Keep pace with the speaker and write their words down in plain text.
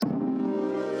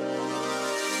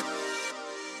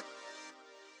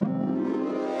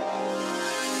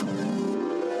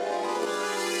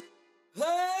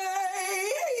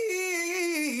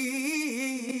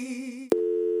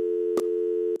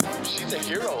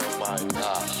Oh my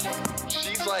gosh.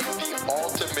 She's like the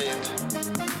ultimate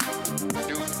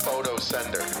nude photo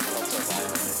sender.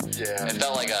 Yeah. It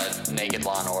felt like a naked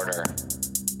Law and Order.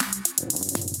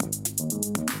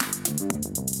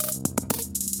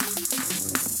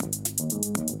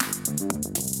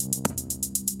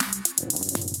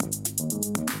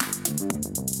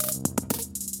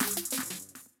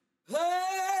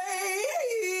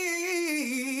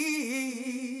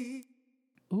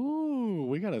 Ooh,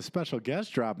 we got a special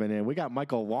guest dropping in. We got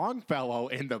Michael Longfellow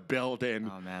in the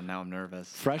building. Oh man, now I'm nervous.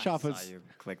 Fresh I off saw his- you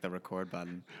click the record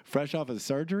button. Fresh off his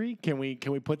surgery. Can we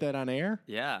put that on air?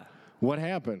 Yeah, What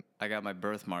happened? I got my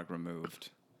birthmark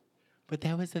removed. But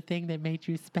that was the thing that made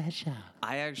you special.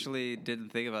 I actually didn't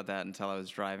think about that until I was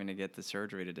driving to get the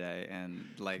surgery today, and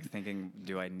like thinking,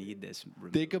 do I need this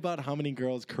removed? Think about how many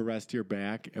girls caressed your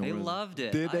back. And They were- loved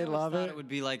it. Did they I always love thought it? It would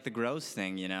be like the gross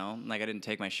thing, you know? Like I didn't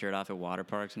take my shirt off at water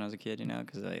parks when I was a kid, you know,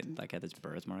 because I like had this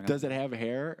birthmark. on Does it have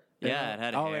hair? Yeah, it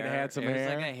had Oh, hair. it had some It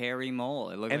hair. was like a hairy mole.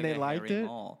 It looked And like they a liked hairy it?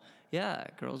 mole. Yeah,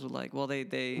 girls would like. Well,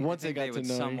 they Once I they think got to would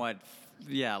know you. somewhat,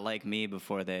 like me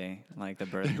before they like the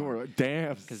birthmark. They were-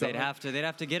 Damn. Because they'd have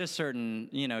to get a certain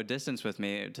distance with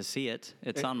me to see it.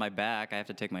 It's on my back. I have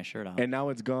to take my shirt off. And now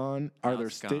it's gone. Now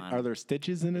it's gone. Are there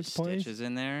stitches in its place? Stitches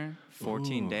in there.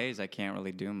 14 Ooh. days. I can't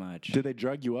really do much. Did they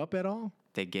drug you up at all?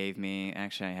 They gave me.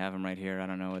 Actually, I have them right here. I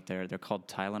don't know what they're called.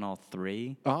 Tylenol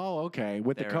 3. Oh, okay.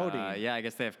 With the They're, codeine. yeah, I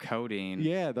guess they have codeine.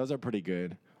 Yeah, those are pretty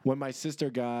good. When my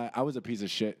sister I was a piece of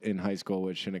shit in high school,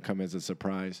 which shouldn't come as a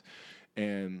surprise.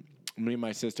 And me and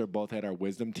my sister both had our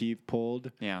wisdom teeth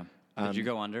pulled. Yeah. Did you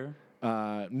go under?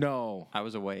 No. I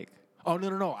was awake. Oh,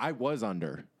 no. I was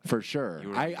under, for sure. You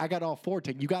were- I got all four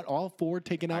taken. You got all four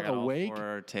taken I out got awake? all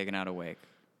 4 taken out awake.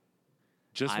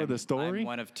 Just for the story? I'm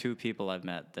one of 2 people I've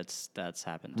met that's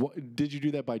happened. What, did you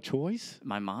do that by choice?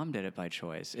 My mom did it by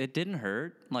choice. It didn't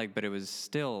hurt, but it was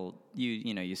still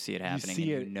you see it happening.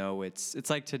 see and it. You know it's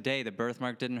like today the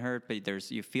birthmark didn't hurt, but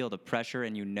you feel the pressure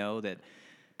and you know that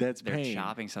That's they're pain.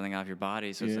 chopping something off your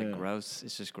body. So it's Yeah. like gross.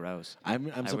 It's just gross. I'm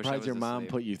I wish I surprised was your mom asleep.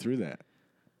 put you through that.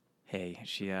 Hey,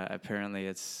 she apparently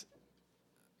it's.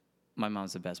 My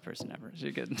mom's the best person ever.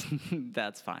 She could.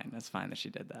 That's fine. That's fine that she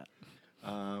did that.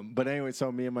 But anyway,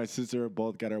 so me and my sister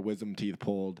both got our wisdom teeth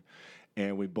pulled,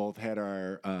 and we both had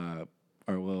our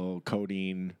little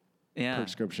codeine Yeah.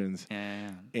 prescriptions.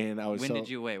 Yeah. And I was When did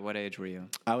you wait? What age were you?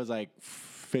 I was like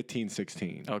 15,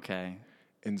 16. Okay.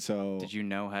 And so Did you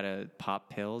know how to pop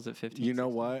pills at 15? you know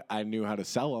what? I knew how to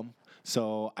sell them.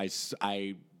 So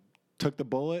I took the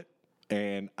bullet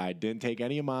and I didn't take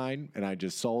any of mine and I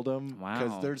just sold them. Wow.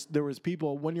 Because there was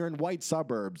people, when you're in white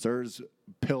suburbs, there's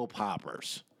pill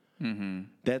poppers. Mm-hmm.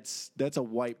 That's a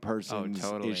white person's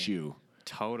totally. issue.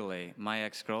 Totally. My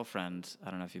ex-girlfriend, I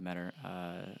don't know if you met her,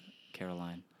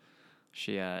 Caroline.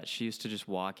 She used to just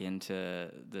walk into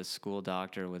the school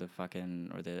doctor with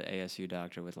or the ASU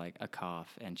doctor with like a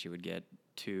cough, and she would get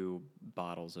 2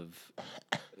 bottles of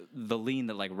the lean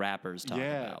that like rappers talk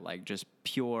Yeah. about, like just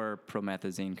pure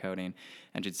promethazine codeine,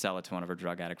 and she'd sell it to one of her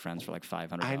drug addict friends for like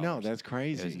 $500. I know, that's It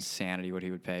crazy. was insanity what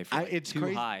he would pay for it's 2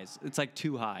 crazy. highs. It's like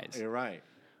 2 highs. You're right.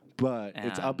 But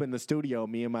it's And up in the studio,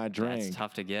 me and my drink. That's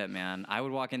tough to get, man. I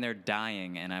would walk in there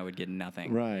dying, and I would get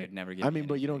nothing. Right. You'd never get. I me mean,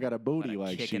 but you don't anything. got a booty But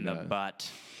like kick she in the does.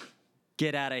 butt.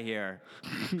 Get out of here,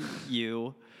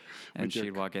 you. And With your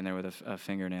she'd walk in there with a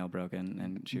fingernail broken,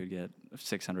 and she would get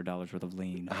 $600 worth of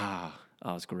lean. Ah,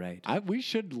 Oh, it's great. we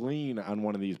should lean on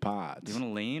one of these pods. You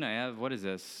want to lean? I have. What is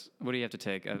this? What do you have to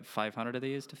take? 500 of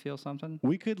these to feel something?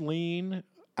 We could lean.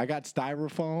 I got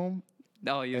styrofoam.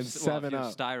 Oh, you And if 7 you have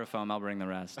Up. styrofoam. I'll bring the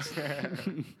rest.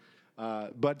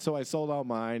 But so I sold out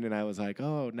mine, and I was like,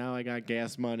 oh, now I got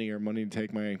gas money or money to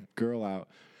take my girl out.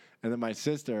 And then my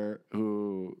sister,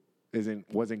 who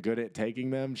wasn't good at taking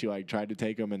them, she like tried to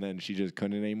take them, and then she just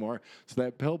couldn't anymore. So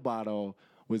that pill bottle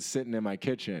was sitting in my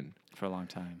kitchen For a long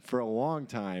time. for a long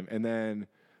time, and then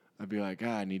I'd be like,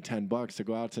 I need $10 to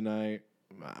go out tonight.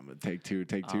 I'm gonna take two.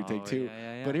 Oh,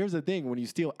 yeah. But here's the thing: when you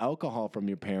steal alcohol from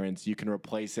your parents, you can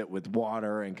replace it with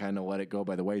water and kind of let it go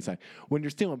by the wayside. When you're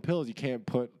stealing pills, you can't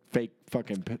put fake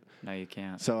fucking. No, you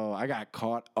can't. So I got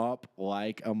caught up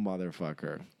like a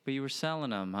motherfucker. But you were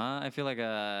selling them, huh? I feel like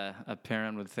a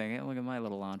parent would think, hey, look at my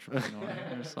little entrepreneur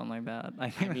or something like that.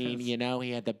 I mean, he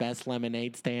had the best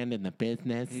lemonade stand in the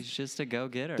business. he's just a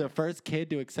go-getter. The first kid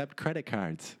to accept credit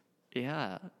cards.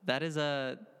 Yeah, that is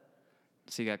a...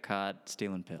 So you got caught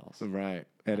stealing pills. Right.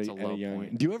 That's a at low young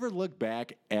point. Do you ever look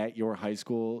back at your high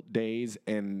school days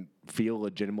and feel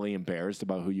legitimately embarrassed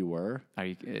about who you were? Are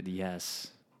you?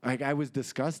 Yes. Like, I was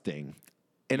disgusting.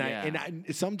 And Yeah.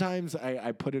 I sometimes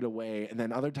I put it away, and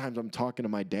then other times I'm talking to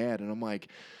my dad, and I'm like,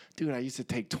 dude, I used to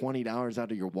take $20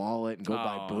 out of your wallet and go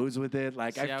buy Oh. booze with it.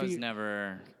 Like See, I was feel,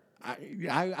 never.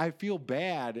 I feel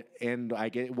bad, and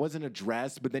like it wasn't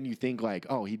addressed. But then you think like,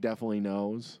 oh, he definitely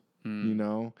knows, you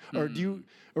know, or do you,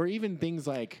 or even things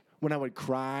like when I would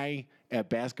cry at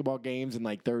basketball games in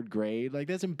like 3rd grade, like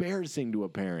that's embarrassing to a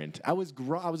parent. I was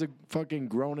a fucking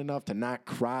grown enough to not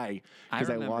cry because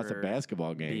I lost a remember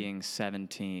basketball game. Being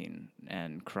 17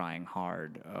 and crying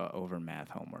hard over math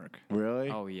homework. Really?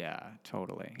 Oh yeah,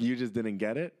 totally. You just didn't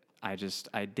get it? I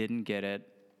didn't get it,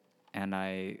 and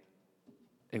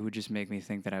it would just make me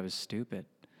think that I was stupid.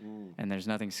 And there's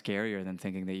nothing scarier than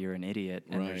thinking that you're an idiot,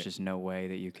 and Right. there's just no way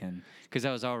that you can. Because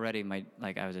I was already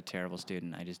I was a terrible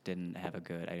student. I just didn't have I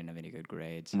didn't have any good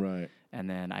grades. Right. And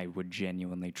then I would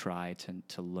genuinely try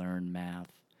to learn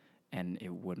math, and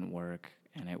it wouldn't work,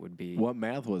 and it would be What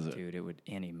math was it? dude. It would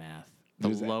any math, the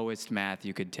Does that- lowest math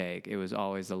you could take. It was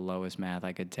always the lowest math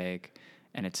I could take,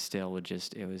 and it still would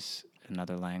just. It was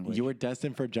another language. You were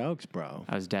destined for jokes, bro.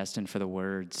 I was destined for the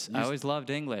words. I always loved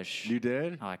English. You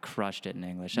did? Oh, I crushed it in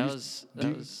English.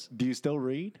 Do you still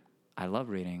read? I love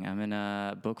reading. I'm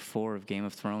in book 4 of Game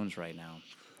of Thrones right now.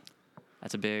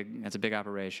 That's a big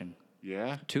operation.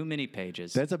 Yeah. Too many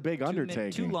pages. That's a big Too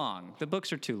undertaking. Too long. The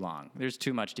books are too long. There's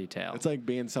too much detail. It's like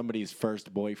being somebody's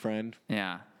first boyfriend,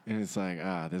 yeah. and it's like,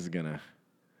 this is gonna.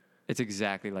 It's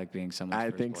exactly like being someone's I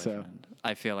first think so. boyfriend.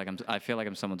 I feel like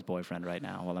I'm someone's boyfriend right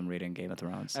now while I'm reading Game of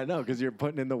Thrones. I know, because you're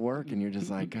putting in the work, and you're just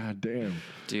like, God damn.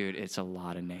 Dude, it's a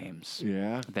lot of names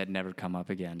Yeah. that never come up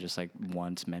again, just like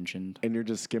once mentioned. And you're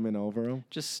just skimming over them.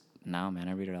 Just no, man,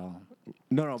 I read it all.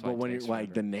 No, why but it when you're takes like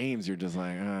forever. the names, you're just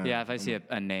like, Yeah, if I see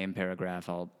a name paragraph,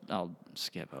 I'll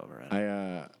skip over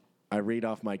it. I read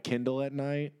off my Kindle at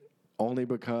night only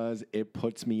because it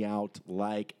puts me out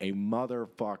like a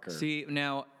motherfucker. See,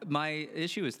 now my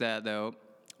issue is that though,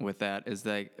 with that is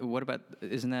like, what about?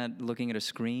 Isn't that looking at a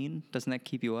screen? Doesn't that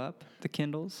keep you up? The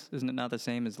Kindles, isn't it not the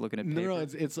same as looking at paper? No,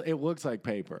 it looks like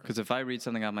paper. Because if I read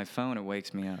something on my phone, it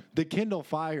wakes me up. The Kindle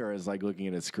Fire is like looking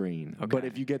at a screen. But Okay.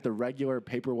 if you get the regular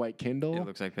Paperwhite Kindle, It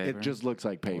looks like paper? It just looks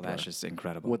like paper. Well, that's just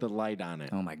incredible. with a light on it.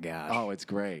 Oh my gosh. Oh, it's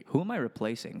great. Who am I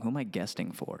replacing? Who am I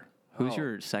guesting for? Who's Oh.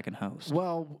 your second host?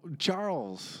 Well,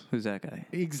 Charles. Who's that guy?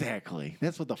 Exactly.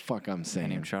 That's what the fuck I'm saying.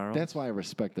 named Charles? That's why I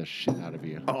respect the shit out of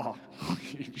you. Oh.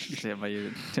 my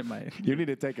You need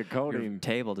to take a your coating.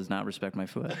 table does not respect my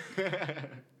foot.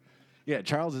 Yeah,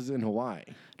 Charles is in Hawaii.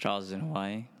 Charles is in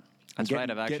Hawaii. That's Getting-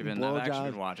 right. I've actually getting been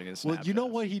blowjobs. watching his. Well, you know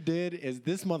Snapchats. what he did is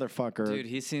this motherfucker. Dude,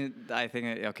 he's seen. I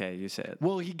think. Okay, you say it.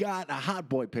 Well, he got a hot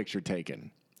boy picture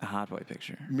taken, A hot boy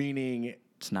picture. meaning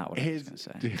It's not what I was his.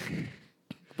 going to say.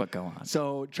 But go on.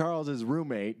 So Charles's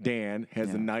roommate Dan has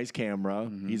a Yeah. nice camera.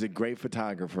 Mm-hmm. He's a great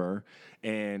photographer,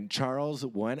 and Charles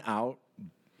went out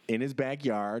in his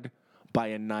backyard by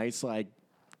a nice like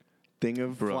thing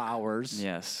of flowers,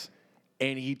 Yes.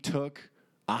 and he took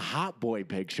a hot boy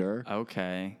picture.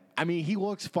 Okay. I mean, he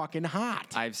looks fucking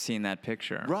hot, I've seen that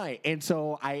picture. right? And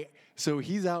so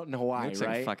he's out in Hawaii, Looks right?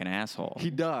 like a fucking asshole. He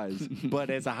does, but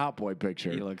as a hot boy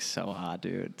picture. He looks so hot,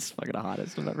 dude. It's fucking the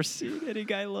hottest I've ever seen any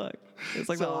guy look. It's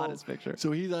like the hottest picture.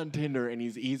 So he's on Tinder, and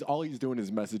he's all he's doing is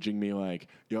messaging me like,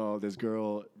 "Yo, this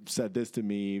girl said this to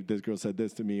me. This girl said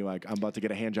this to me. Like, I'm about to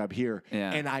get a hand job here."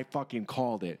 Yeah. And I fucking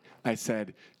called it. I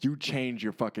said, "You change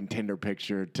your fucking Tinder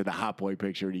picture to the hot boy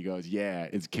picture." And he goes, "Yeah,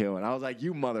 it's killing." I was like,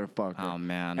 "You motherfucker!" Oh,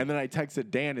 man. And then I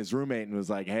texted Dan, his roommate, and was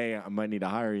like, "Hey, I might need to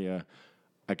hire you.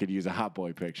 I could use a hot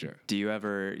boy picture." Do you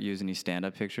ever use any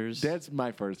stand-up pictures? That's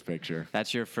my first picture.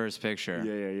 That's your first picture.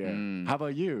 Yeah. How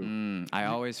about you? I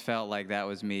always felt like that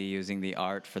was me using the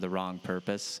art for the wrong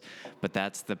purpose, but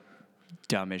that's the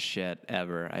dumbest shit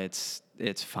ever. It's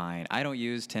fine. I don't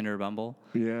use Tinder or Bumble.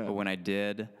 Yeah. But when I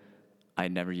did, I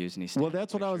never used any. Well, stand-up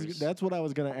that's what pictures. that's what I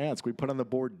was gonna ask. We put on the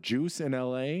board Juice in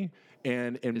L.A.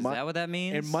 and in Is that what that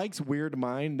means? In Mike's weird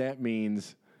mind, that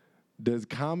means does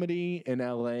comedy in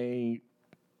L.A.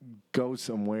 go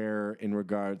somewhere in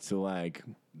regards to like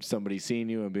somebody seeing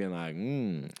you and being like,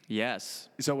 Yes.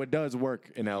 So it does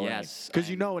work in L.A. Yes, because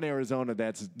you know in Arizona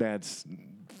that's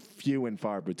few and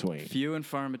far between. Few and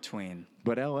far in between.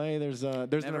 But L.A. there's an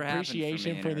Never happened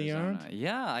appreciation me for in the art. Arizona.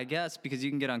 Yeah, I guess because you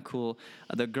can get on cool.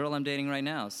 The girl I'm dating right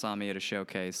now saw me at a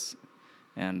showcase,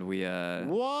 and we.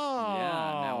 Whoa!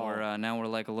 Yeah, now we're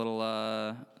like a little.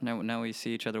 Now we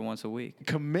see each other once a week.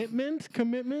 Commitment.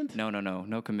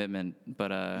 No commitment.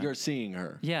 But You're seeing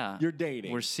her. yeah, You're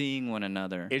dating. We're seeing one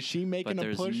another. Is she making but a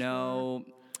there's push? no.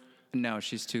 No,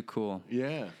 she's too cool.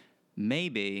 Yeah.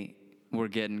 Maybe we're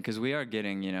getting, because we are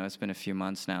getting, you know, it's been a few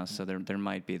months now, so there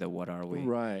might be the what are we?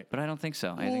 Right. But I don't think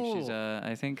so. I think she's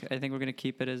I think we're gonna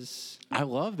keep it as I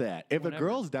love that. If Whatever. a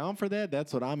girl's down for that,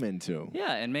 that's what I'm into.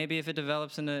 yeah, and maybe if it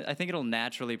develops into, I think it'll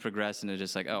naturally progress into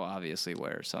just like, oh, obviously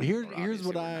we're something. Here's or here's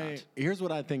what obviously we're not. here's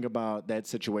what I think about that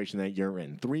situation that you're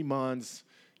in. 3 months,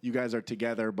 you guys are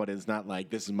together, but it's not like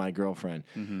this is my girlfriend.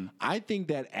 Mm-hmm. I think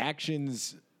that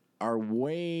actions are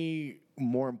way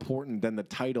more important than the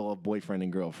title of boyfriend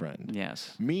and girlfriend.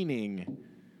 Yes. Meaning,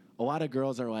 a lot of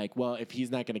girls are like, well, if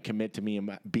he's not going to commit to me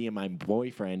and being my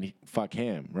boyfriend, fuck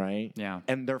him, right? Yeah.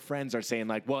 And their friends are saying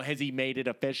like, well, has he made it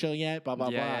official yet? Blah blah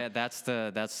blah. Yeah, that's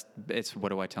it's what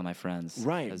do I tell my friends?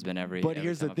 Right. Has been every. But every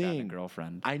here's time the I've gotten a thing.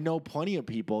 girlfriend. I know plenty of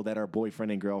people that are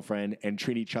boyfriend and girlfriend and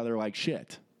treat each other like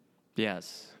shit.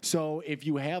 Yes. So if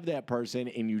you have that person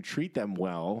and you treat them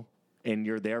well and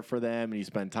you're there for them and you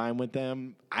spend time with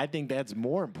them, I think that's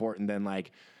more important than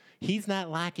like, he's not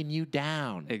locking you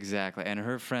down. Exactly. And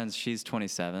her friends, she's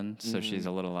 27, so Mm-hmm. she's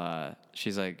a little.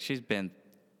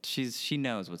 She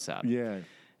knows what's up. Yeah.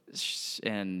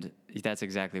 And that's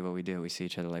exactly what we do. We see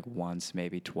each other like once,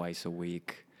 maybe twice a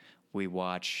week. We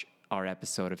watch our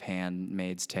episode of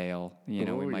Handmaid's Tale. You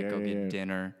know, we Oh, might go yeah, get yeah.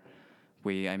 dinner.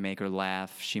 I make her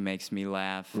laugh. She makes me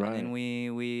laugh. Right. And then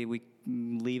we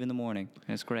leave in the morning.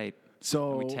 And it's great.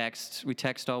 So We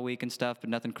text all week and stuff, but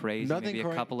nothing crazy. Nothing Maybe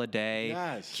a couple a day.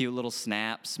 Yes. Cute little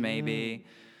snaps, maybe.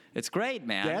 It's great,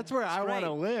 man. that's where It's I want to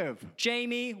great. live.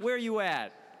 Jamie, where you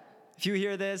at? If you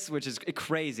hear this, which is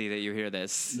crazy that you hear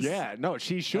this. Yeah, no,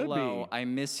 she should Hello, be. I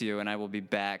miss you, and I will be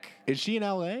back. Is she in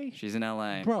LA? She's in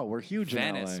LA. Bro, we're huge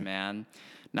Venice, in LA. man.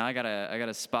 Now I got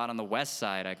a spot on the west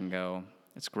side I can go.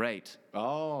 It's great.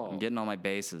 Oh. I'm getting all my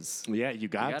bases. Yeah, you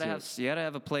got to. You gotta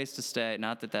have a place to stay.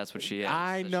 Not that that's what she is.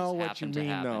 I That know just what you happened to mean,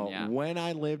 happen, though. yeah. When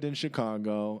I lived in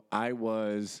Chicago, I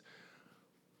was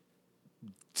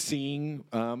seeing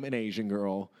an Asian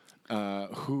girl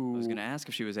who. I was gonna ask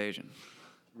if she was Asian.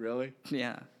 Really?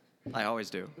 Yeah, I always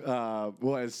do.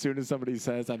 Well, as soon as somebody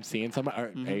says I'm seeing somebody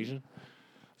Mm-hmm. Asian,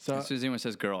 so As soon as anyone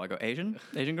says girl, I go Asian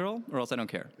girl, or else I don't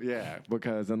care. yeah,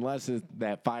 because unless it's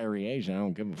that fiery Asian, I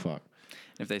don't give a fuck.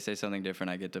 If they say something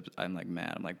different, I'm like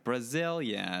mad. I'm like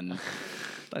Brazilian.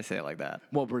 I say it like that.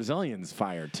 Well, Brazilians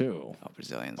fire too. Oh,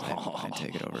 Brazilians, I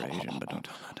take it over Asian, but don't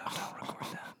record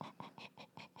that.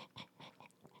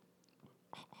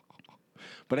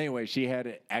 But anyway, she had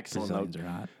an excellent. Brazilians are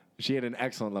hot. She had an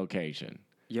excellent location.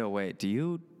 Yo, wait, do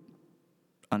you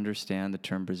understand the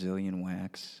term Brazilian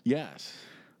wax? Yes.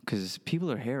 Because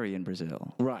people are hairy in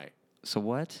Brazil. Right. So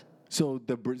what?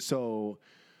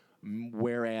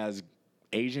 Whereas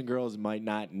Asian girls might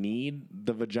not need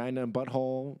the vagina and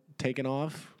butthole taken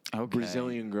off, Okay.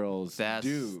 Brazilian girls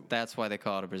do. That's why they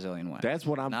call it a Brazilian wax. That's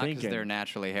what I'm Not thinking. because they're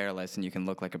naturally hairless and you can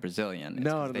look like a Brazilian. It's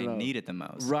No, 'cause no, they no. need it the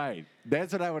most. Right.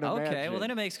 That's what I would imagine. Okay, well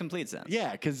then it makes complete sense.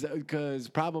 Yeah, because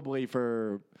probably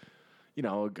for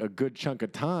a good chunk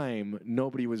of time,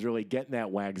 nobody was really getting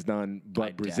that wax done but I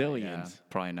doubt, Brazilians. yeah,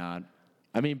 probably not.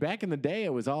 I mean, back in the day,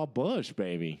 it was all Bush,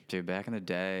 baby. Dude, back in the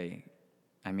day,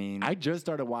 I mean, I just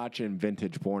started watching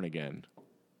vintage porn again.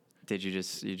 did you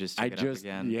just I pick it up just-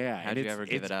 again? yeah, How'd and you ever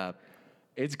give it's- it up?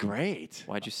 It's great.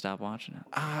 Why'd you stop watching it?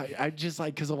 I just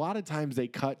like because a lot of times they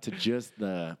cut to just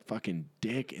the fucking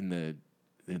dick in the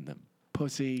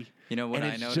pussy. You know what and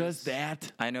I it's noticed? just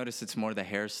that. I noticed it's more the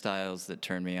hairstyles that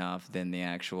turn me off than the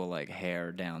actual like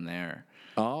hair down there.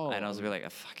 Oh, And I was like,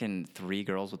 fucking 3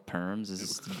 girls with perms. This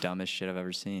is the dumbest shit I've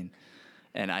ever seen.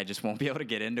 And I just won't be able to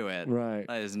get into it. Right. It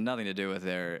has nothing to do with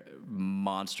their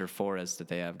monster forest that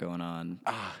they have going on.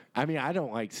 I mean, I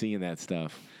don't like seeing that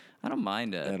stuff I don't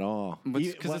mind it. at all.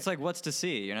 Because it's like, what's to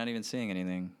see? You're not even seeing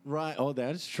anything. right. Oh,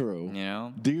 that's true. You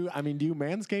know? Do you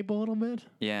manscape a little bit?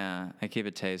 Yeah, I keep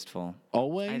it tasteful.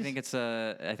 Always. I think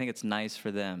it's nice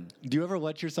for them. Do you ever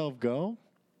let yourself go?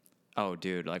 Oh,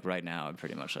 dude, like right now, I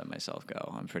pretty much let myself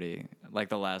go. I'm pretty like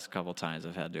the last couple times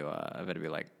I've had to be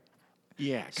like,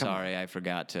 Yeah. Come sorry, I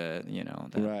forgot to,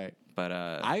 that. Right. But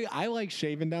I like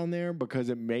shaving down there because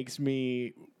it makes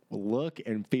me look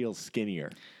and feel skinnier.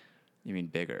 you mean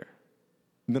bigger?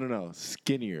 No,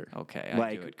 skinnier. Okay, like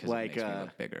I do it because like it makes me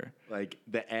look bigger. like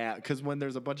the ab. Because when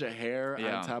there's a bunch of hair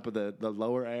Yeah. on top of the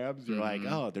lower abs, you're like,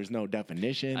 oh, there's no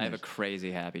definition. I have a crazy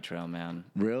happy trail, man.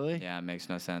 Really? Yeah, it makes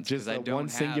no sense. Just 'cause I that don't one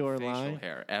have singular facial line?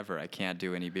 hair ever. I can't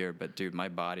do any beard, but dude, my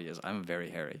body I'm very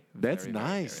hairy. That's Very, very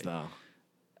nice hairy. though.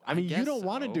 I mean, you guess don't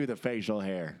want to so. do the facial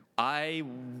hair.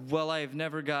 I've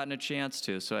never gotten a chance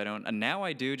to, so I don't. And now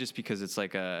I do, just because it's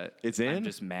like It's I'm in?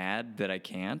 just mad that I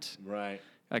can't. Right.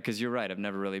 Because you're right, I've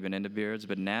never really been into beards,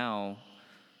 but now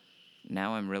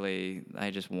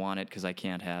I just want it because I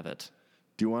can't have it.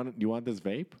 Do you want this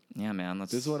vape? Yeah, man.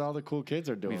 Let's. This is what all the cool kids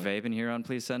are we doing. vaping here on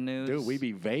Please Send News. Dude, we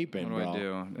be vaping, What do bro. I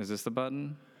do? Is this the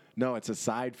button? No, it's a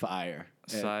side fire.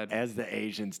 Side- As the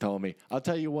Asians told me. I'll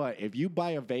tell you what, if you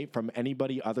buy a vape from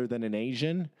anybody other than an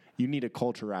Asian, you need to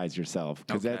culturize yourself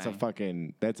because Okay.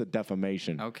 that's a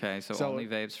defamation. Okay, so, So- only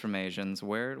vapes from Asians.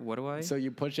 What do I? So you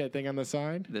push that thing on the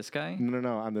side? This guy?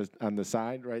 No, on the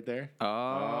side right there.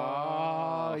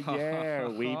 Oh. Oh, yeah,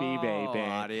 we be vaping.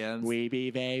 Audience. We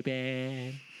be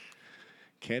vaping.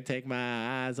 Can't take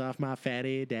my eyes off my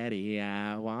fatty daddy.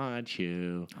 I want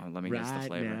you. Oh, let me guess the right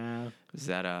flavor. now. Is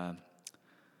that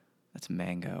That's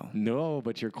mango. No,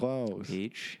 but you're close.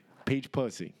 Peach. Peach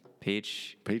pussy.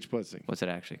 Peach. Peach pussy. What's it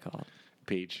actually called?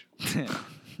 Peach.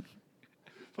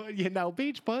 Well, you know,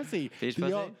 peach pussy. Peach The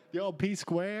pussy? old P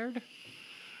squared.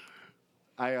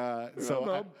 Oh,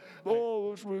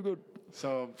 it's really good.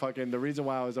 So fucking the reason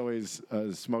why I was always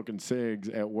smoking cigs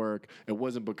at work, it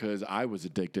wasn't because I was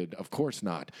addicted. Of course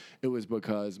not. It was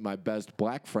because my best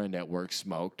black friend at work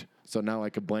smoked. So now I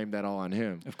could blame that all on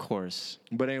him. Of course.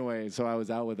 But anyway, so I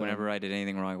was out with him. Whenever I did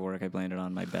anything wrong at work, I blamed it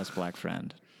on my best black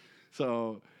friend.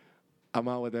 So I'm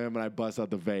out with him and I bust out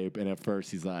the vape. And at first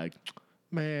he's like,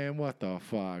 man, what the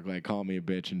fuck? Like, call me a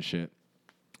bitch and shit.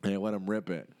 And I let him rip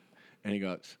it. And he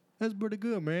goes, that's pretty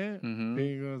good, man. And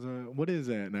he goes, what is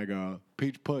that? And I go,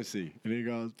 peach pussy. And he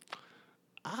goes,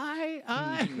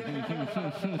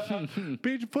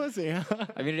 peach pussy. I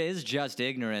mean, it is just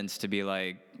ignorance to be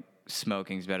like,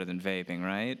 smoking's better than vaping,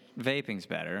 right? Vaping's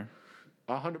better.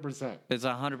 100%. It's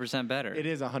 100% better. It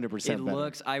is 100% It better.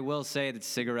 looks, I will say that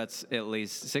cigarettes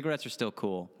are still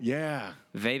cool. Yeah.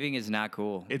 Vaping is not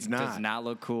cool. It's It not. does not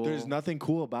look cool. There's nothing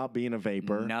cool about being a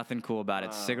vapor. Nothing cool about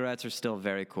it. Cigarettes are still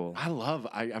very cool.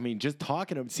 I mean, just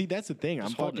talking to him. See, that's the thing.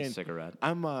 Just holding a cigarette.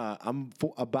 I'm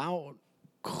about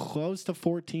close to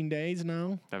 14 days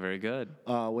now They're very good.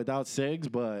 without cigs,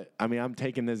 but I mean, I'm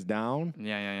taking this down.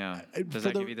 Yeah. Does for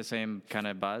that the- give you the same kind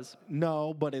of buzz?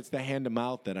 No, but it's the hand to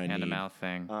mouth that I need. Hand to mouth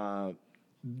thing.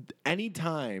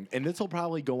 Anytime, and this will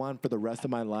probably go on for the rest of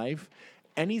my life.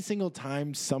 Any single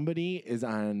time somebody is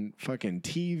on fucking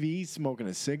TV smoking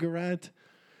a cigarette,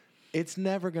 it's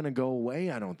never gonna go away.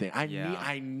 I don't think. I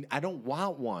don't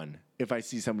want one. If I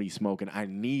see somebody smoking, I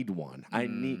need one. I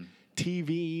need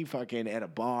TV fucking at a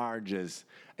bar. Just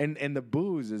and the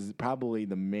booze is probably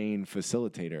the main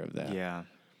facilitator of that. Yeah.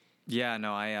 Yeah,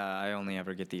 no, I only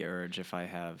ever get the urge if I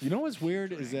have. You know what's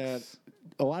weird is that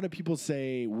a lot of people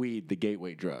say weed, the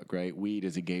gateway drug, right? Weed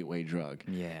is a gateway drug.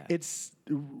 Yeah. It's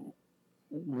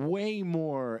way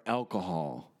more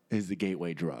alcohol is the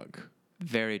gateway drug.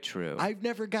 Very true. I've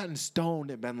never gotten stoned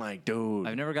and been like, dude.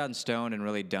 I've never gotten stoned and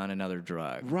really done another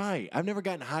drug. Right. I've never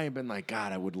gotten high and been like,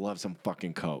 God, I would love some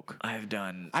fucking Coke. I've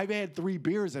done. I've had 3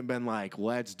 beers and been like,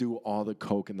 let's do all the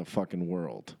Coke in the fucking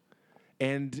world.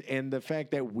 And the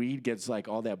fact that weed gets like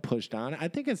all that pushed on, I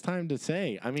think it's time to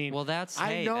say. I mean, Well, that's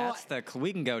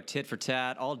we can go tit for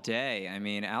tat all day. I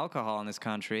mean, alcohol in this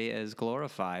country is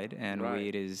glorified, and Right.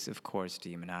 weed is, of course,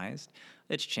 demonized.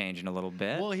 It's changing a little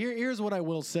bit. Well, here's what I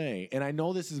will say, and I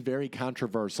know this is very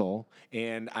controversial,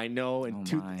 and I know in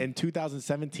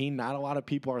 2017, not a lot of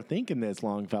people are thinking this,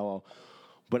 Longfellow,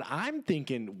 but I'm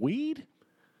thinking weed,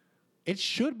 it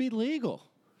should be legal.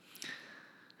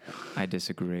 I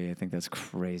disagree. I think that's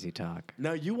crazy talk.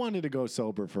 Now, you wanted to go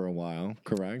sober for a while,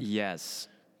 correct? Yes.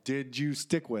 Did you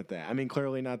stick with that? I mean,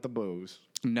 clearly not the booze.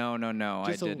 No.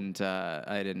 Just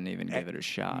I didn't even give it a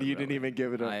shot. You didn't even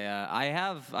give it a... I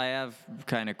have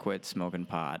kind of quit smoking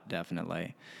pot,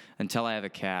 definitely, until I have a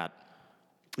cat.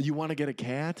 You want to get a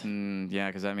cat? Yeah,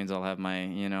 because that means I'll have my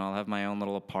own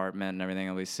little apartment and everything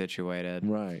will be situated.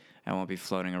 Right. I won't be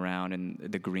floating around in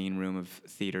the green room of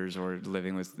theaters or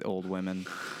living with old women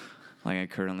like I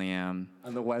currently am.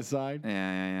 On the west side?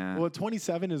 Yeah. Well,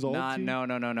 27 is old to you?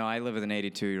 No. I live with an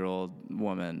 82-year-old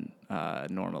woman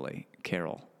normally,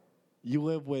 Carol. You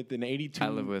live with an 82... I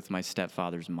live with my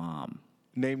stepfather's mom.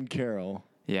 Named Carol.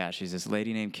 Yeah, she's this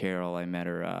lady named Carol. I met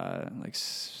her like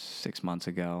 6 months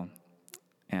ago,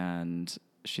 and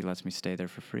she lets me stay there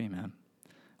for free, man.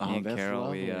 Oh, Me and that's Carol,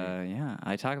 lovely.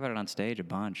 I talk about it on stage a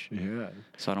bunch. Yeah.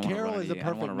 So I don't want to Carol run is any, the I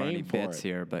don't want to perfect run any name for bits it.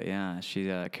 here, but yeah,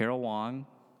 she's Carol Wong.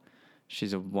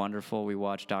 She's a wonderful. We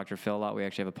watch Dr. Phil a lot. We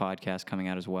actually have a podcast coming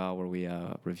out as well where we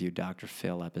review Dr.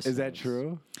 Phil episodes. Is that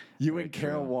true? You Very and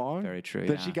Carol true. Wong? Very true,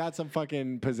 That yeah. she got some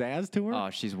fucking pizzazz to her? Oh,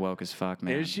 she's woke as fuck,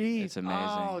 man. Is she? It's amazing.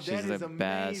 Oh, She's that is the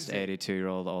best amazing.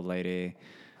 82-year-old old lady.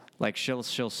 Like she'll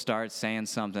start saying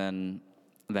something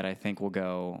that I think will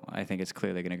go. I think it's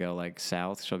clearly going to go like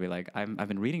south. She'll be like, I've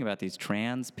been reading about these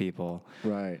trans people,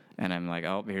 Right. and I'm like,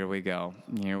 oh, here we go.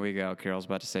 Carol's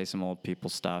about to say some old people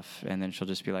stuff, and then she'll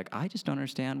just be like, I just don't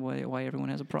understand why everyone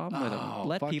has a problem with them.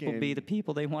 Let people be fucking- the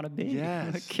people they want to be.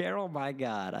 Yes. Carol, my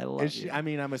God, I love Is she, you. I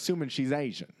mean, I'm assuming she's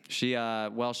Asian, She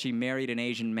she married an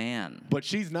Asian man. but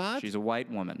she's not. She's a white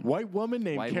woman. white woman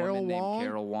named White Carol woman Wong. named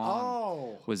Carol Wong.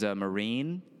 Oh. Was a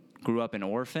Marine, grew up an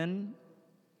orphan.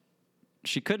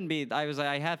 She couldn't be. I was like,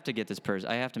 I have to get this person.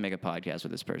 I have to make a podcast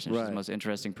with this person. She's Right. the most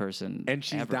interesting person. And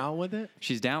she's ever. down with it.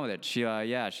 She's down with it.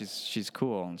 She's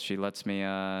cool. She lets me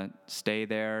stay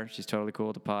there. She's totally cool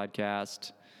with the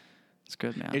podcast. It's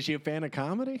good, man. Is she a fan of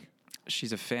comedy?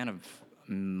 She's a fan of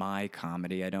my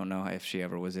comedy. I don't know if she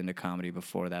ever was into comedy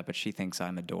before that, but she thinks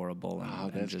I'm adorable and, Oh,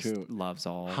 and that's just cute. loves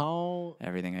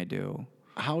everything I do.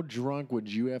 How drunk would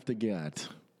you have to get?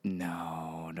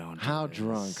 No, don't. do How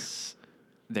drunk? this.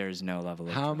 There's no level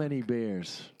of How drunk. many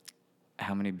beers?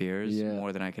 How many beers? Yeah.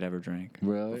 More than I could ever drink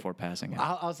Really? before passing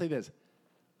out. I'll say this.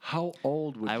 How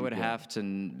old would I you would go? have to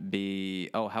be.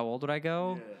 Oh, how old would I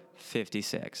go?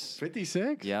 56.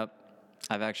 56? Yep.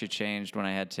 I've actually changed. When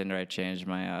I had Tinder, I changed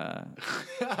my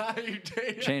You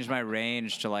did? changed my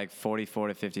range to like 44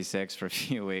 to 56 for a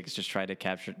few weeks. Just tried to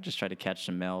catch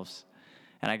some milfs,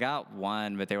 and I got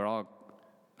one, but they were all.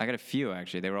 I got a few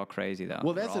actually. They were all crazy though.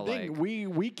 Well, They that's were the all, thing.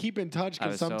 like- We keep in touch I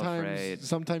because was so afraid.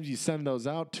 sometimes you send those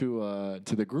out to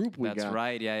the group we That's got.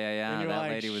 right. And Yeah. you're That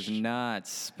like, lady was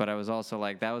nuts. But I was also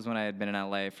like, that was when I had been in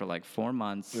LA for like 4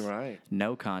 months. Right.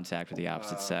 No contact with the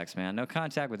opposite sex, man. No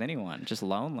contact with anyone. Just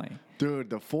lonely. Dude,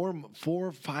 the 4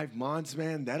 or 5 months,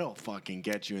 man, that'll fucking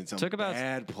get you in some Took about-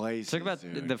 bad places. Took about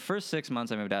dude. the first 6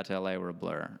 months I moved out to LA were a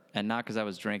blur, and not because I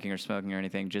was drinking or smoking or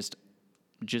anything. Just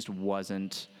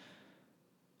wasn't.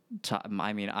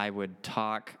 I mean, I would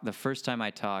talk. The first time I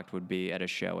talked would be at a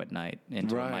show at night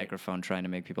into Right. a microphone, trying to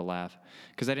make people laugh,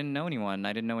 because I didn't know anyone.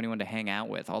 I didn't know anyone to hang out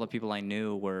with. All the people I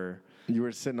knew were You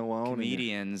were sitting alone. in your-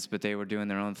 comedians, but they were doing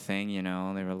their own thing. You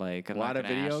know, they were like A lot of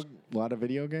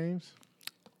video games.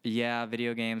 Yeah,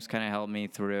 video games kind of helped me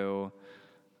through.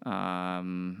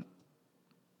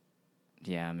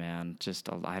 Yeah, man.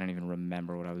 I don't even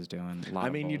remember what I was doing. A lot I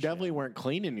of mean, you bullshit. definitely weren't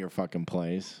cleaning your fucking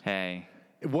place. Hey,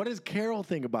 What does Carol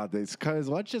think about this? Because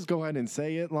let's just go ahead and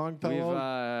say it,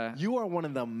 Longfellow. You are one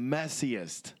of the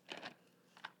messiest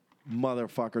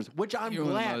motherfuckers, which I'm you're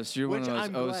glad. one of those, you're one of which those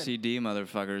I'm glad. OCD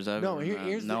motherfuckers ever. No, man.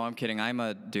 here's no, the- I'm kidding. I'm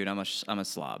a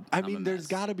slob. I I'm a mean, there's mess.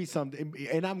 got to be something,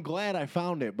 and I'm glad I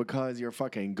found it because you're a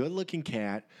fucking good-looking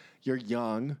cat. You're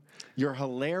young. You're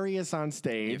hilarious on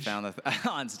stage. You found the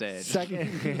on stage. Second,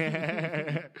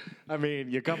 I mean,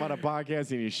 you come on a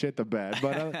podcast and you shit the bed,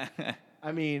 but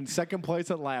I mean, second place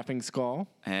at Laughing Skull.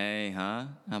 Hey, huh?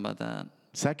 How about that?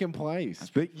 Second place.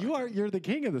 But you're the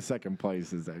king of the second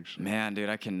places, actually. Man, dude,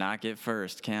 I cannot get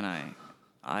first, can I?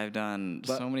 I've done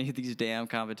so many of these damn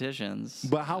competitions.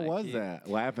 But how I was keep- that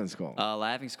Laughing Skull?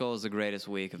 Laughing Skull was the greatest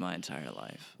week of my entire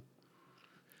life.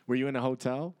 Were you in a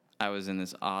hotel? I was in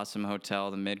this awesome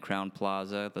hotel, the Mid-Crown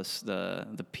Plaza.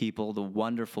 The people, the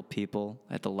wonderful people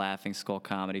at the Laughing Skull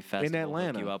Comedy Festival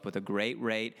Atlanta. hook you up with a great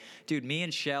rate. Dude, me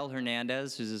and Shell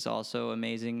Hernandez, who's this also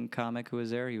amazing comic who was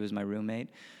there. He was my roommate.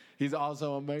 He's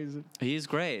also amazing. He's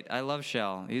great. I love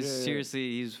Shell. He's Yeah, yeah.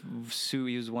 seriously,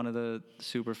 he was one of the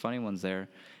super funny ones there.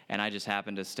 And I just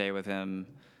happened to stay with him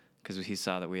because he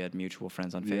saw that we had mutual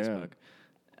friends on Yeah. Facebook.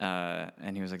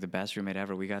 And he was like, the best roommate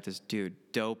ever. We got this dude,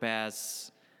 dope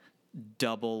ass,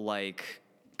 double, like,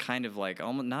 kind of like,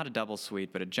 almost not a double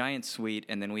suite, but a giant suite.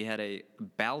 And then we had a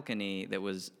balcony that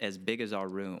was as big as our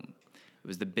room. It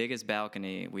was the biggest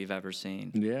balcony we've ever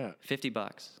seen. Yeah.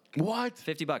 $50. What?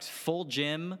 $50. Full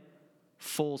gym,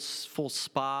 full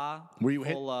spa, Were you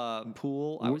full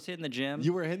pool. I was hitting the gym.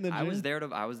 You were hitting the I was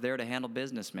gym? there to handle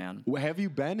business, man. Have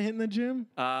you been hitting the gym?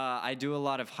 I do a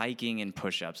lot of hiking and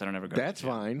push-ups. I don't ever go. to the That's gym.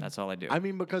 fine. That's all I do. I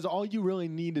mean, because all you really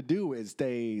need to do is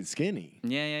stay skinny.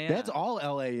 yeah. That's all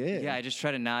LA is. Yeah, I just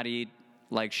try to not eat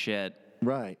like shit,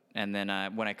 Right. and then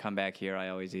when I come back here, I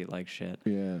always eat like shit.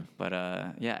 Yeah. But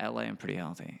yeah, LA, I'm pretty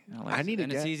healthy. I need to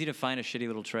and it's get- easy to find a shitty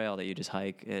little trail that you just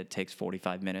hike. It takes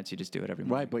 45 minutes. You just do it every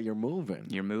morning. Right, but you're moving.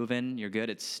 You're moving. You're good.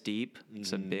 It's steep.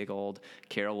 It's a big old.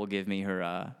 Carol will give me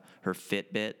her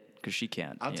Fitbit because she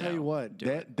can't. I'll tell you what,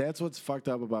 that's what's fucked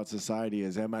up about society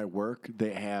is at my work,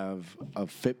 they have a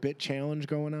Fitbit challenge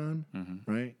going on,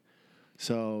 right?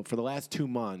 So for the last 2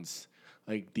 months,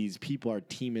 like these people are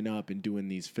teaming up and doing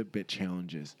these Fitbit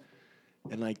challenges.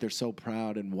 And like they're so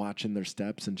proud and watching their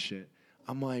steps and shit.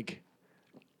 I'm like,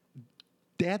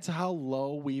 that's how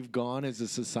low we've gone as a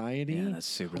society. Yeah, that's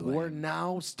super We're lame.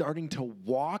 now starting to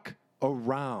walk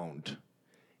around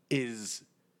is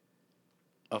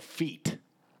a feat.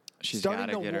 She's Starting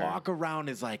gotta to get walk around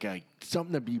is like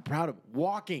something to be proud of.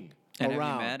 Walking And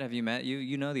around. have you met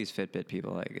you know these Fitbit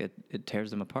people, like it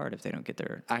tears them apart if they don't get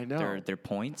their I know. their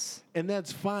points. And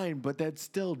that's fine, but that's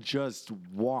still just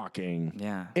walking.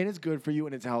 Yeah. And it's good for you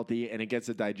and it's healthy and it gets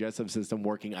the digestive system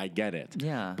working. I get it.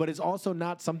 Yeah. But it's also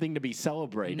not something to be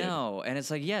celebrated. No, and it's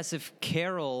like, yes, if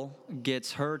Carol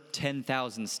gets her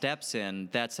 10,000 steps in,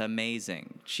 that's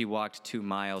amazing. She walked 2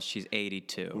 miles, she's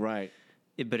 82. Right.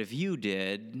 But if you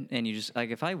did, and you just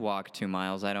like, if I walk 2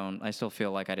 miles, I still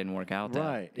feel like I didn't work out that.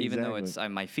 Right, Even though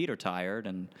exactly. my feet are tired,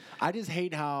 and I just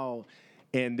hate how,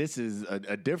 and this is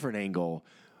a different angle,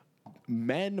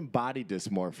 men body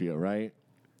dysmorphia, right?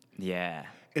 yeah,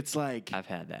 It's like I've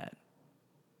had that.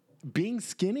 being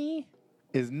skinny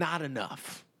is not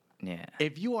enough. Yeah.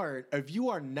 If you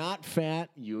are not fat,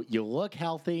 you look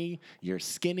healthy, you're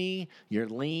skinny, you're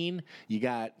lean, you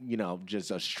got,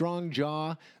 just a strong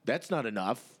jaw, that's not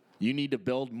enough. You need to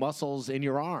build muscles in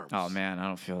your arms. Oh man, I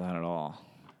don't feel that at all.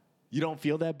 You don't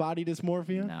feel that body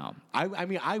dysmorphia? No. I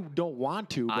mean I don't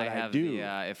want to, but I do.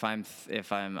 If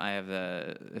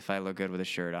I look good with a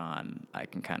shirt on, I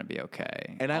can kind of be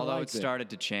okay. And I although like it's that. started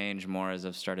to change more as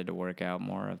I've started to work out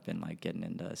more, I've been like getting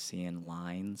into seeing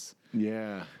lines.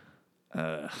 Yeah.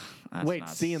 That's Wait, not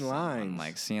seeing something, lines?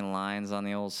 like seeing lines on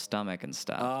the old stomach and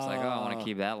stuff. It's like, I want to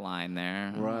keep that line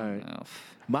there. Right.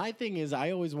 My thing is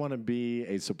I always want to be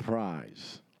a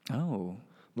surprise. Oh.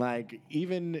 Like,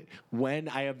 even when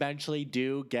I eventually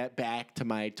do get back to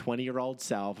my 20-year-old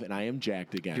self and I am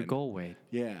jacked again. Your goal weight.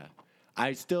 Yeah.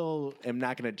 I still am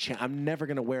not going to I'm never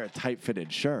going to wear a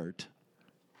tight-fitted shirt.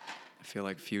 I feel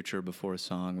like Future before a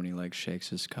song when he like shakes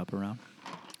his cup around.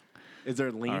 Is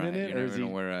there lean All right, in it? you're Or never is gonna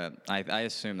he, wear a. I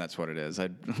assume that's what it is.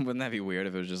 Wouldn't that be weird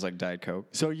if it was just like Diet Coke?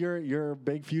 so you're a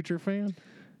big Future fan?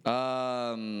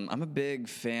 I'm a big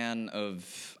fan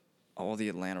of all the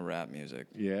Atlanta rap music.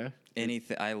 Yeah.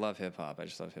 Anything. I love hip hop. I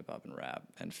just love hip hop and rap.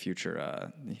 And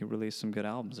Future, he released some good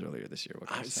albums earlier this year. What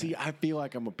can I say? See, I feel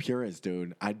like I'm a purist,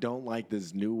 dude. I don't like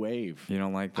this new wave. You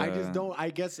don't like the. I just don't. I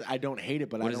guess I don't hate it,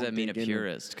 but What I does don't that mean, a dig into it.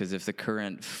 purist? Because if the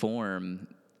current form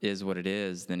is what it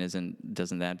is, then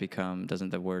doesn't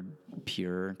the word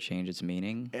pure change its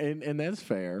meaning? And that's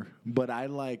fair, but I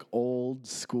like old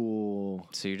school.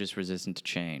 So you're just resistant to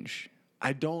change,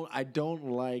 I don't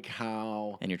like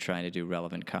how and you're trying to do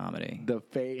relevant comedy. the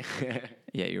face.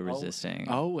 Yeah, you're resisting.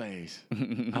 Always.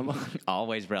 I'm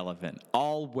Always relevant.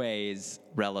 Always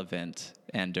relevant,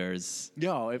 Enders.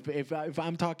 Yo, if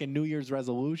I'm talking New Year's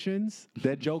resolutions,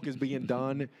 that joke is being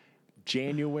done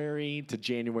January to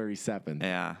January 7th.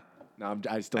 Yeah. No,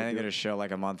 I still I think do at a show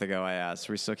like a month ago, I asked,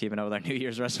 "Are we still keeping up with our New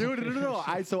Year's resolution?" Dude, no.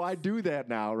 I do that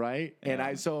now, right? And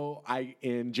Yeah.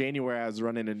 in January I was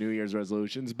running a New Year's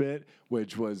resolutions bit,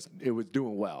 which was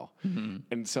doing well,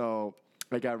 and so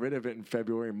I got rid of it in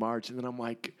February, March, and then I'm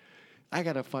like, I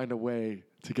gotta find a way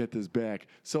to get this back.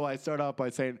 So I start off by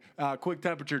saying, "Quick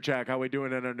temperature check. How we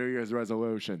doing in our New Year's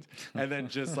resolutions?" And then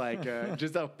just like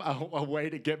just a way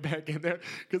to get back in there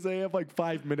because they have like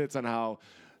 5 minutes on how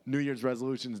New Year's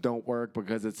resolutions don't work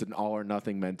because it's an all or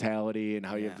nothing mentality and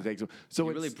how you have to take some. So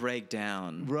you it's really break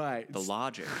down right the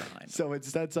logic behind it. So it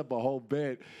sets up a whole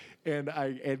bit, and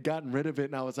I had gotten rid of it,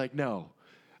 and I was like, no.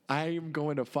 I am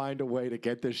going to find a way to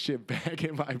get this shit back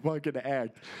in my fucking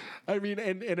act. I mean,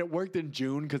 and it worked in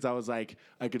June because I was like,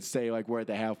 I could say like we're at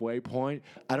the halfway point.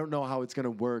 I don't know how it's going to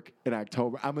work in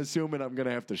October. I'm assuming I'm going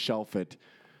to have to shelf it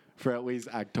for at least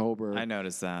October. I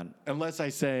noticed that. Unless I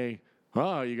say,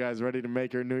 oh, you guys ready to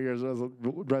make your New Year's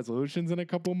resolutions in a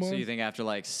couple months? So you think after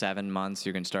like 7 months,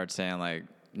 you can start saying like,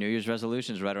 New Year's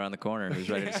resolutions right around the corner. Who's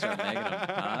ready to start making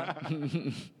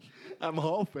them? Huh? I'm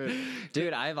hoping.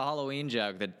 Dude, I have a Halloween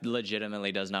joke that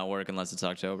legitimately does not work unless it's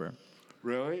October.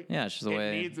 Really? Yeah, it's just the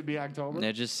way. It needs to be October?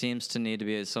 It just seems to need to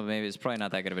be. So maybe it's probably not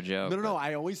that good of a joke. No.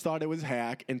 I always thought it was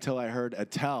hack until I heard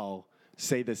Attell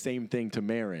say the same thing to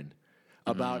Marin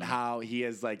about how he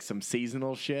has like some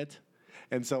seasonal shit.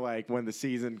 And so like when the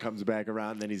season comes back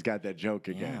around, then he's got that joke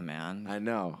again. Yeah, man. I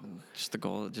know. Just the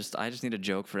goal. I just need a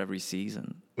joke for every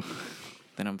season.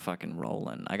 Then I'm fucking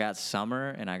rolling. I got summer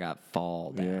and I got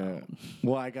fall down. Yeah.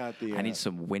 Well, I got the. I need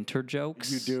some winter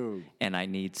jokes. You do. And I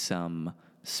need some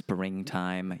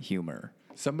springtime humor.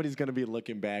 Somebody's gonna be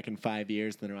looking back in 5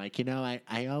 years, and they're like,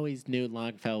 I always knew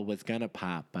Longfellow was gonna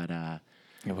pop, but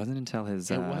It wasn't until his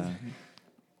wasn't.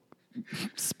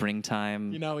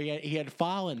 springtime. he had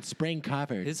fall and spring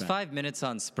covered. His but- 5 minutes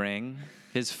on spring.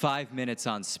 His 5 minutes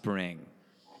on spring.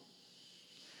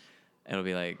 It'll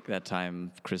be like that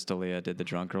time Chris D'Elia did the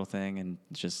drunk girl thing and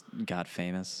just got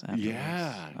famous afterwards.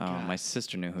 Yeah, Oh, God. my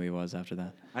sister knew who he was after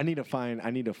that. I need to find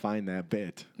that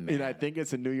bit. And I Man. think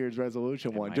it's a New Year's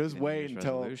resolution one. might Just be a New wait Year's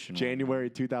until resolution one. January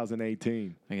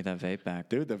 2018. Let me get that vape back.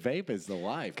 Dude, the vape is the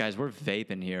life. Guys, we're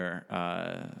vaping here.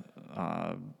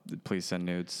 Please send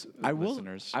nudes,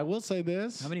 listeners. I will say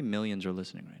this. How many millions are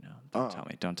listening right now? Don't tell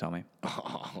me. Don't tell me.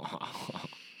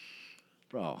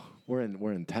 Bro, we're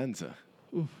in tens of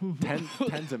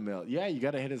tens of mil. Yeah, you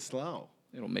got to hit it slow.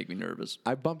 It'll make me nervous.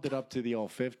 I bumped it up to the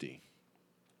old 50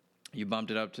 You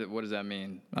bumped it up to, what does that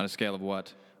mean? On a scale of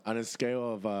what? on a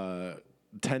scale of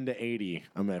 10 to 80.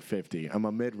 I'm at 50. I'm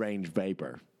a mid-range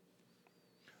vapor.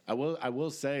 I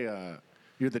will say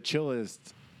you're the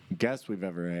chillest guest we've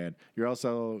ever had. You're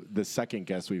also the second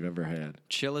guest we've ever had.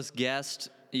 Chillest guest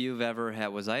you've ever had.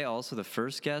 Was I also the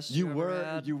first guest You ever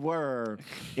had? were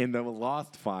in the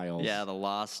Lost Files. Yeah, the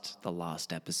lost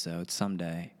episode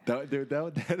someday.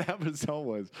 That episode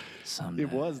was Someday.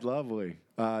 It was lovely.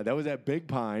 That was at Big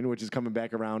Pine, which is coming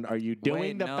back around. Are you doing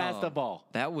Wait, the no. festival?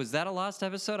 Was that a lost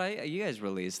episode? You guys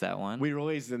released that one. We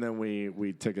released and then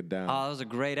we took it down. Oh, that was a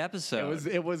great episode.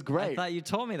 it was I great. thought you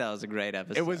told me that was a great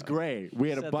episode. It was great. We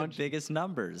had Set a bunch. the biggest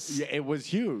numbers. Yeah, it was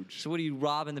huge. So what are you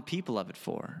robbing the people of it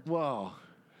for? Well,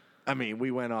 I mean, we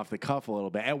went off the cuff a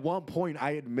little bit. At one point,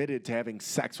 I admitted to having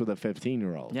sex with a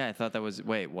 15-year-old. Yeah, I thought that was.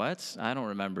 Wait, what? I don't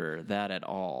remember that at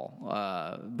all.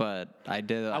 But I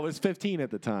did. I was 15 at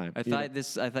the time. I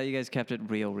thought you guys kept it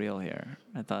real here.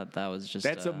 I thought that was just.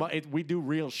 We do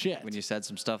real shit. when you said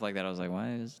some stuff like that, I was like,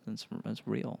 why is that's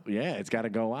real? Yeah, it's got to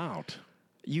go out.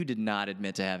 You did not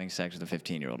admit to having sex with a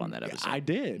 15-year-old on that episode. I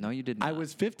did. No, you did I not.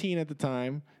 was 15 at the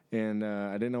time, and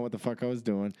I didn't know what the fuck I was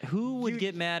doing. Who would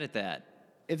get mad at that?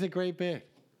 It's a great bit.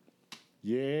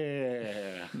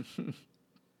 Yeah.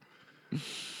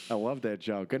 I love that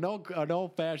joke. An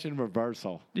old-fashioned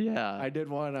reversal. Yeah. I did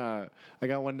one. I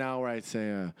got one now where I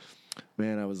say,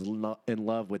 man, I was in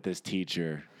love with this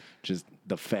teacher, just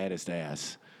the fattest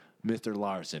ass, Mr.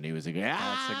 Larson. He was like,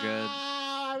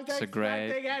 I was It's a great-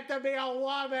 expecting it to be a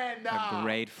woman. A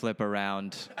great flip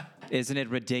around. Isn't it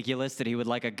ridiculous that he would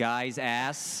like a guy's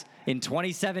ass in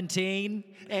 2017?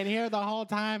 And here the whole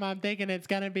time I'm thinking it's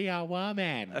gonna be a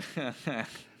woman.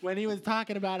 When he was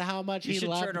talking about how much You he should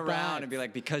loved turn around butts. and be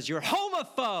like, because you're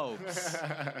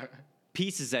homophobes.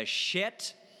 Pieces of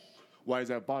shit. Why is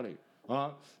that funny?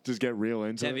 Huh? Just get real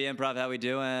into Tempe it. Improv, how we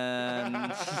doing?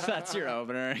 That's your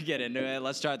opener. Get into it.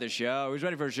 Let's start the show. Who's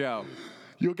ready for a show?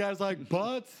 You guys like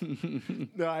butts?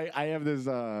 No, I have this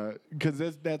because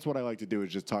that's what I like to do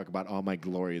is just talk about all my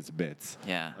glorious bits.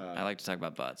 Yeah, I like to talk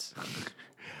about butts.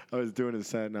 I was doing a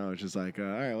set and I was just like, all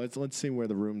right, let's see where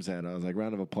the room's at. I was like,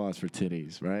 round of applause for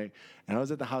titties, right? And I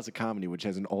was at the House of Comedy, which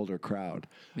has an older crowd.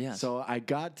 Yes. So I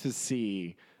got to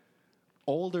see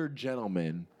older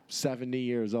gentlemen, 70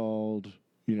 years old,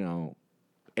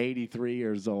 83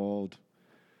 years old,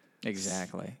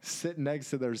 Exactly. sitting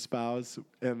next to their spouse,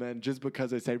 and then just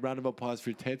because they say round of applause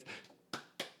for tits,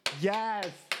 yes!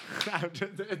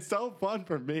 It's so fun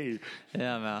for me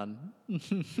Yeah, man.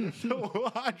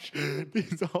 to watch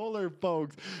these older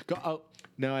folks go, oh,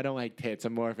 no, I don't like tits.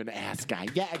 I'm more of an ass guy.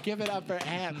 Yeah, give it up for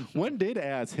ass. When did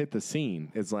ass hit the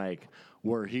scene? It's like,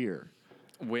 we're here.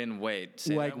 Wait.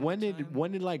 Say Like, that one when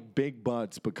time? did like big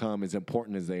butts become as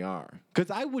important as they are? Because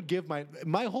I would give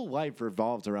my whole life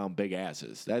revolves around big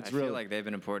asses. I That's really feel like they've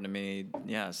been important to me,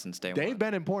 since day one. they've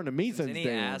been important to me since Any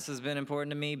day one. ass has been important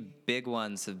to me. Big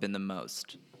ones have been the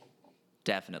most.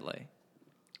 Definitely.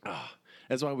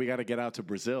 That's why we got to get out to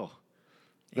Brazil.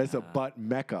 That's a Yeah. butt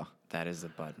mecca, That is the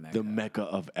butt mecca. the mecca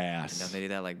of ass. Don't they do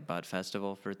that like butt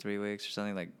festival for 3 weeks or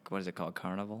something? Like, what is it called?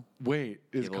 Carnival? Wait,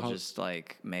 it's People called. just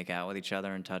like make out with each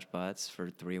other and touch butts for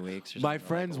 3 weeks or something. My or,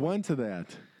 friends like, went to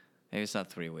that. Maybe it's not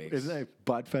 3 weeks. Isn't it a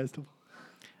butt festival?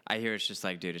 I hear it's just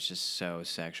like, dude, it's just so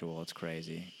sexual. It's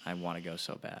crazy. I want to go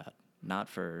so bad. Not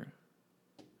for.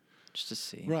 Just to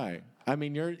see. Right. I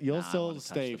mean, you'll Nah, I still wanna touch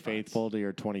stay the butts. faithful to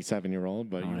your 27-year-old,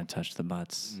 but I want to touch the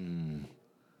butts.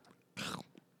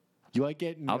 you like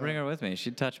getting. I'll bring her with me.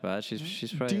 She'd touch butts.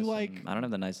 She's probably. you some- like- I don't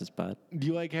have the nicest butt. Do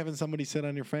you like having somebody sit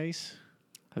on your face?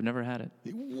 I've never had it.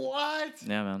 What?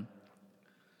 Yeah, man.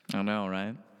 I know,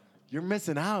 right? You're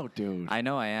missing out, dude. I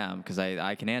know I am because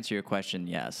I can answer your question,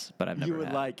 yes, but I've never. You would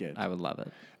had like it. I would love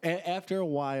it. After a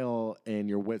while, and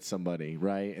you're with somebody,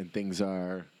 right, and things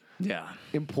are Yeah.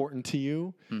 important to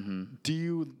you, Mm-hmm. do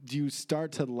you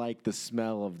start to like the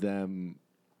smell of them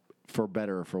for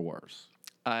better or for worse?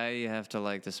 I have to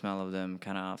like the smell of them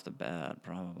kind of off the bat,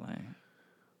 probably.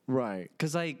 Right.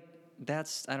 Because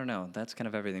I don't know. That's kind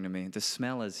of everything to me. The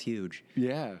smell is huge.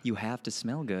 Yeah. You have to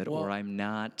smell good, Well, or I'm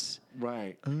not.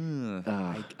 Right.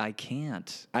 I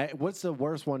can't. What's the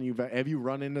worst one have you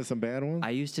run into some bad ones? I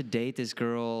used to date this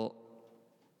girl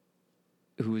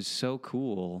who was so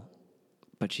cool,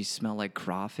 but she smelled like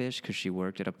crawfish because she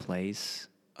worked at a place.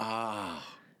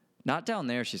 Not down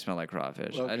there, she smelled like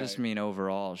crawfish. I just Okay. mean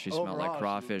overall, she smelled Overall, like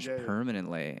crawfish yeah.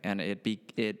 permanently, and it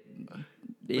Became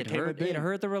a hurt. It thing.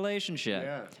 hurt the relationship.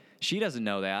 Yeah. She doesn't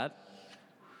know that.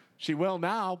 She will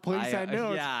now. Please send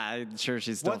news. Yeah, I'm sure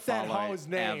she's still What's that following hoe's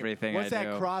name? everything What's I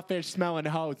that do. crawfish smelling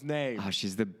hoe's name? Oh,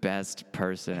 she's the best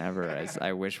person ever.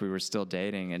 I wish we were still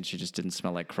dating and she just didn't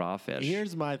smell like crawfish.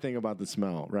 Here's my thing about the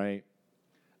smell, right?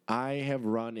 I have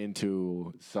run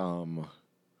into some.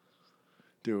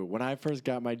 Dude, when I first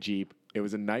got my Jeep, it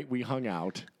was a night we hung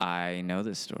out. I know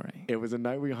this story. It was a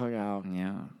night we hung out.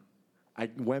 Yeah. I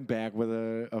went back with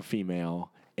a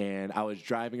female, and I was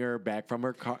driving her back from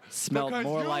her car. Smelled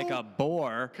more like a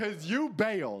boar. Because you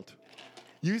bailed.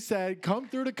 You said, come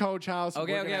through the coach house.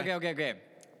 Okay.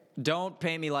 Don't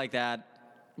paint me like that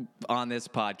on this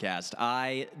podcast.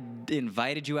 I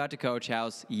invited you out to Coach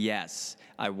House. Yes.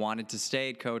 I wanted to stay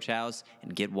at Coach House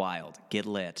and get wild, get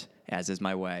lit, as is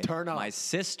my way. Turn up. My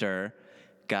sister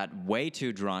got way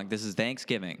too drunk. This is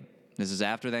Thanksgiving. This is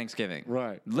after Thanksgiving.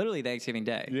 Right. Literally Thanksgiving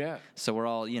Day. Yeah. So we're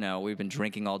all, we've been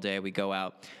drinking all day. We go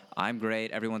out. I'm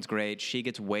great. Everyone's great. She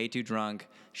gets way too drunk.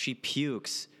 She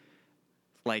pukes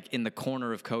like in the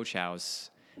corner of Coach House.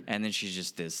 And then she's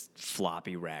just this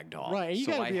floppy rag doll. Right, you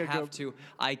so gotta I be a have good- to.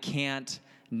 I can't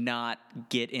not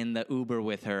get in the Uber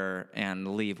with her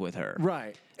and leave with her.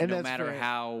 Right, and no that's matter fair.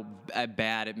 how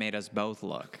bad it made us both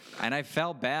look. And I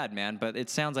felt bad, man. But it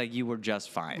sounds like you were just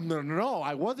fine. No,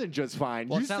 I wasn't just fine.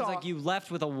 Well, it sounds like you left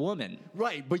with a woman.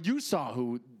 Right, but you saw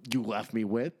who you left me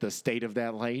with, the state of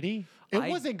that lady. It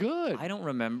wasn't good. I don't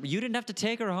remember. You didn't have to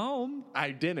take her home.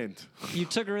 I didn't. You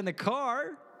took her in the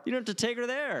car. You don't have to take her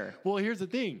there. Well, here's the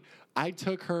thing. I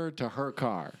took her to her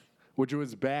car, which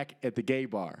was back at the gay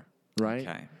bar, right?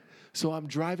 Okay. So I'm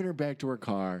driving her back to her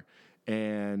car,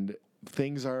 and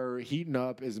things are heating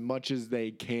up as much as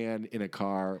they can in a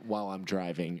car while I'm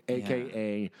driving,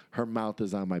 a.k.a. her mouth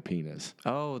is on my penis.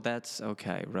 Oh, that's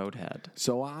okay. Roadhead.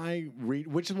 So I read,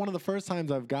 which is one of the first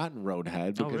times I've gotten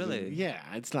roadhead. Oh, because really? Yeah,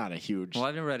 it's not a huge. Well,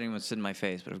 I've never had anyone sit in my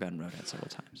face, but I've gotten roadhead several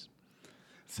times.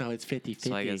 So it's 50-50.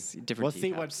 So I guess different We'll teacups.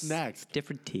 see what's next.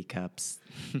 Different teacups.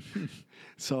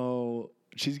 So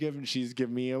she's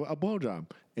giving me a blowjob,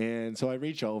 and so I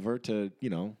reach over to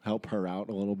help her out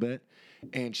a little bit,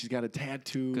 and she's got a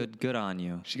tattoo. Good on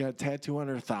you. She got a tattoo on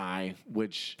her thigh,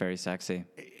 which Very sexy.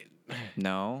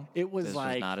 No, it was this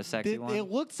like was not a sexy one. It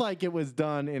looks like it was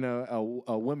done in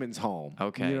a women's home.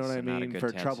 Okay, you know what so I not a mean, good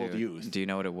for tattoo. troubled youth. Do you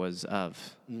know what it was of?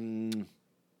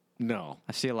 No,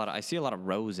 I see a lot of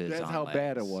roses. that's on how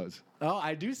bad it legs. was. Oh,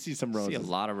 I do see some I roses. see a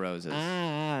lot of roses.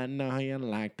 I know you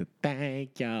like to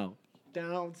thank you.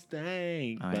 Don't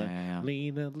stink. Oh, but yeah.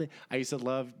 lean a li- I used to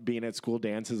love being at school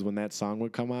dances when that song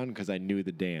would come on because I knew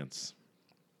the dance.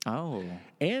 Oh,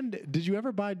 And did you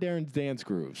ever buy Darren's Dance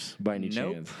Grooves by any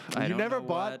Nope. chance? I You don't never know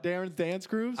bought what- Darren's Dance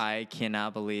Grooves? I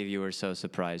cannot believe you were so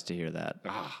surprised to hear that.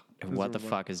 What the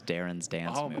fuck is Darren's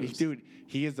dance moves? Dude,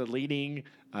 he is the leading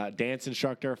dance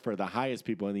instructor for the highest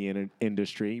people in the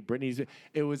industry.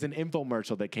 It was an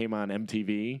infomercial that came on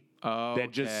MTV Oh, that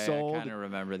just sold. I kind of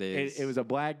remember these. It was a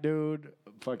black dude,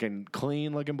 fucking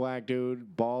clean looking black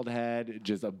dude, bald head,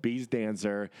 just a beast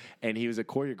dancer, and he was a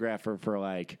choreographer for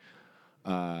like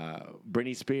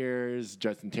Britney Spears,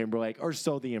 Justin Timberlake, or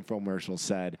so the infomercial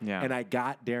said. Yeah. And I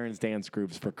got Darren's Dance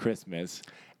Groups for Christmas,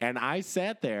 and I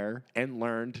sat there and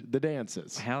learned the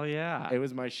dances. Hell yeah. It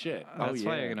was my shit. That's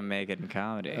why you're gonna make it in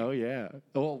comedy. Oh yeah.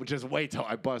 Well, just wait till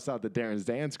I bust out the Darren's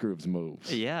Dance Groups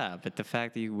moves. Yeah, but the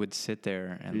fact that you would sit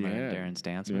there and learn Yeah. Darren's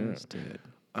dance Yeah. moves, dude.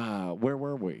 Where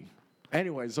were we?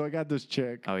 Anyway, so I got this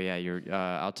chick. Oh yeah, you're.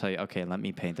 I'll tell you. Okay, let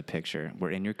me paint the picture.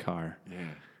 We're in your car. Yeah.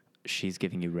 She's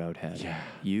giving you roadhead. Yeah.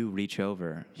 You reach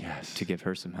over. Yes. To give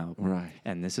her some help. Right.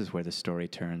 And this is where the story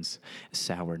turns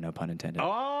sour. No pun intended.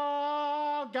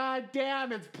 Oh, god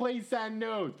damn, it's Please Send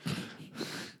News.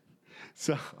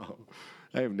 So,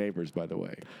 I have neighbors, by the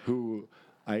way, who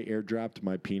I airdropped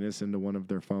my penis into one of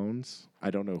their phones. I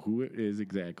don't know who it is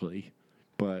exactly,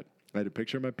 but I had a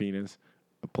picture of my penis.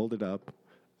 I pulled it up.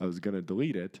 I was going to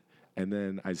delete it. And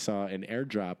then I saw an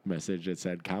airdrop message that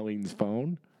said Colleen's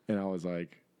phone. And I was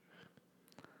like,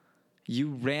 You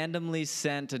randomly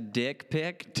sent a dick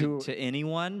pic to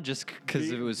anyone just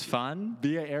because it was fun?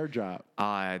 via airdrop.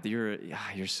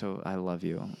 You're so. I love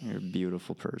you. You're a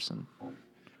beautiful person.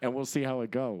 And we'll see how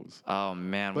it goes. Oh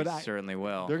man, But we certainly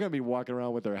will. They're going to be walking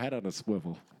around with their head on a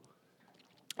swivel.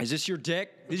 Is this your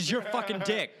dick? This is your fucking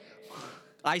dick.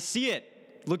 I see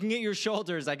it. Looking at your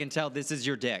shoulders, I can tell this is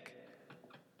your dick.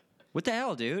 What the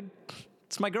hell, dude?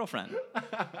 It's my girlfriend.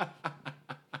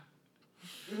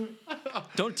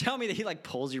 Don't tell me that he like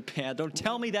pulls your pants. Don't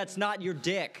tell me that's not your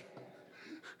dick.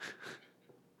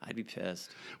 I'd be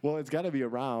pissed. Well, it's got to be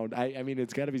around. I mean,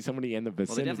 it's got to be somebody in the Well, they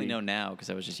vicinity. definitely know now because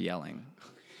I was just yelling.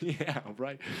 Yeah,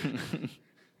 right.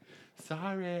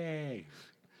 Sorry.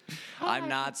 I'm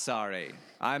not sorry.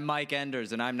 I'm Mike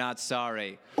Enders, and I'm not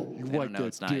sorry. They don't know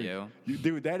it's not you.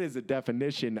 Dude, that is a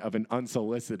definition of an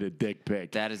unsolicited dick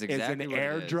pic. That is exactly it's what an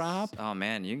it is. airdrop. Oh,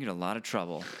 man, you can get a lot of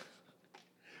trouble.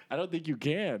 I don't think you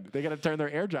can. They got to turn their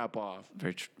airdrop off.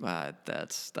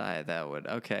 That would,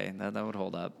 okay, that would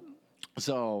hold up.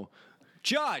 So,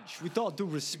 Judge, with all due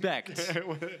respect,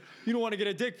 you don't want to get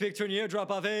a dick pic, turn your airdrop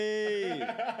off. Hey.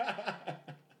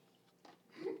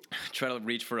 Try to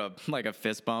reach for a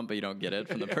fist bump, but you don't get it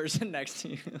from the person next to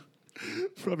you.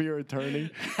 from your attorney,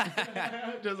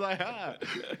 just like,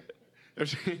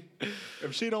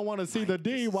 if she don't want to see the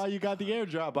D, why you got the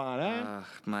airdrop on, huh?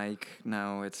 Mike,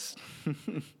 no, it's.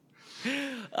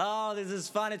 Oh, this is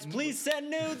fun. It's Please Send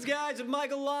Nudes, guys, with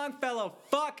Michael Longfellow.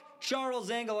 Fuck Charles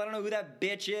Engel. I don't know who that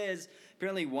bitch is.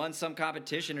 Apparently won some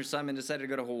competition or something and decided to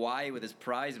go to Hawaii with his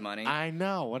prize money. I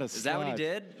know. What a Is that what he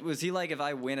did? Was he like, if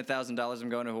I win $1,000, I'm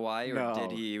going to Hawaii? Or No. did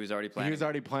he was already planning? He was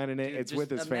already planning it. Dude, It's just with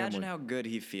his imagine family. how good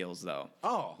he feels, though.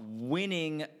 Oh.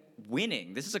 Winning.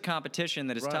 This is a competition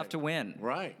that is Right. tough to win.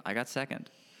 Right. I got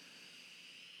second.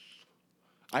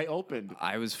 I opened.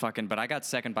 I was fucking, but I got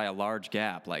second by a large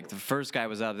gap. Like, the first guy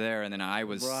was up there, and then I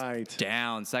was Right.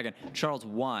 down second. Charles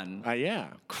won. Yeah.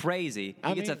 Crazy. I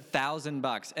He gets mean-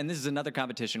 $1,000. And this is another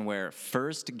competition where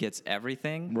first gets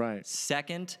everything. Right.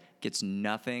 Second gets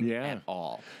nothing Yeah. at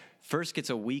all. First gets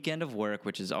a weekend of work,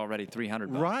 which is already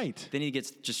 $300. Right. Then he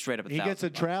gets just straight up He gets to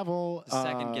 $1,000. travel. The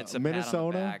second gets a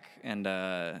Minnesota. pat on the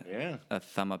back and Yeah. a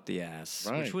thumb up the ass,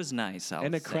 Right. which was nice.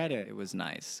 And a credit. It was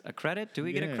nice. A credit? Do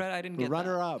we get a Yeah. credit? I didn't The get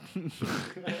runner that. up.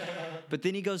 But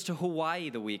then he goes to Hawaii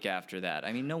the week after that.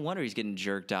 I mean, no wonder he's getting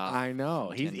jerked off. I know.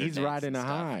 from He's Tinder he's dates riding and a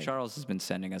stuff. high. Charles has been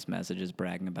sending us messages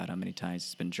bragging about how many times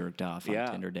he's been jerked off on Yeah.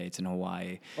 Tinder dates in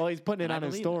Hawaii. Well, he's putting it And I on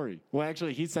his believe story. Well,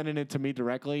 actually, he's sending it to me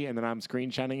directly, and then I'm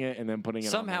screenshotting it and then putting it.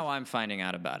 Somehow on I'm finding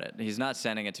out about it. He's not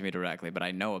sending it to me directly, but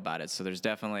I know about it. So there's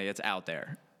definitely, it's out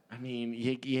there. I mean,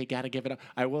 you got to give it up.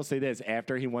 I will say this: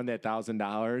 after he won that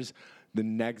 $1,000, the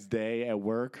next day at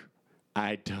work,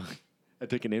 I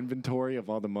took an inventory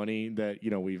of all the money that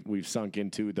we've sunk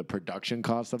into the production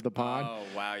cost of the pod. Oh,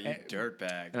 wow, you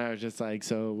dirtbag. And I was just like,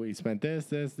 so we spent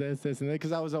this, and that.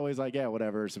 Because I was always like, yeah,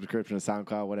 whatever, subscription to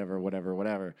SoundCloud,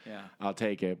 whatever. Yeah. I'll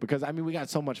take it. Because, I mean, we got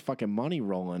so much fucking money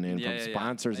rolling in from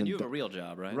sponsors. And you have a real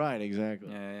job, right? Right, exactly.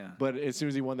 Yeah. But as soon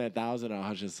as he won that $1,000, I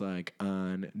was just like,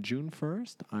 on June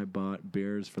 1st, I bought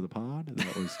beers for the pod.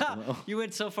 That was 12. You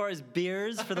went so far as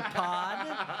beers for the pod?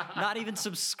 Not even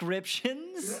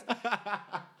subscriptions?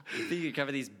 You think you could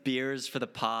cover these beers for the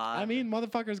pod? I mean,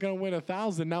 motherfucker's going to win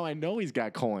 $1,000. Now I know he's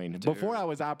got coin. Before I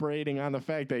was operating on the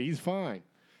fact that he's fine.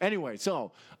 Anyway,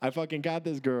 so I fucking got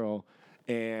this girl,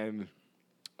 and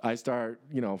I start,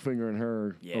 fingering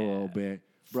her a little bit.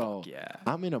 Bro, yeah.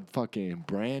 I'm in a fucking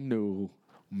brand new,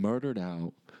 murdered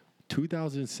out,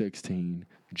 2016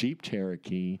 Jeep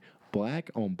Cherokee, black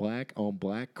on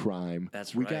black crime.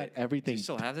 That's we right. got everything. Do you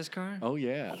still have this car? Oh,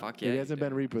 yeah. Fuck yeah. It you hasn't do.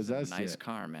 been repossessed Nice yet.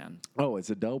 car, man. Oh, it's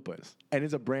a dopest. And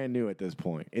it's a brand new at this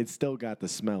point. It's still got the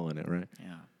smell in it, right?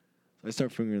 Yeah. I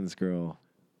start fingering this girl.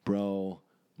 Bro,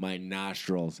 my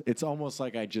nostrils. It's almost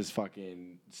like I just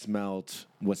fucking smelt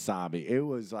wasabi. It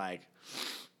was like,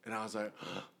 and I was like,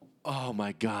 oh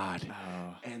my God.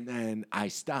 Oh. And then I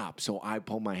stop. So I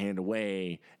pull my hand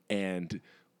away and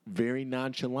very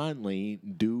nonchalantly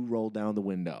do roll down the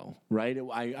window, right?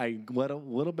 I let a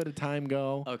little bit of time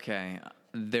go. Okay.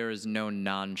 There is no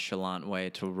nonchalant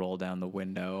way to roll down the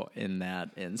window in that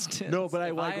instance. No, but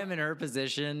if I am in her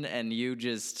position and you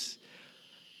just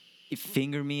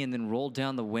finger me and then roll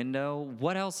down the window,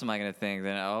 what else am I going to think?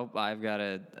 Then, I've got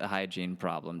a hygiene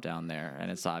problem down there,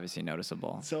 and it's obviously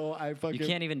noticeable. So I fucking... You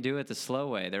can't even do it the slow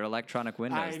way. They're electronic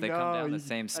windows. I They come know. down the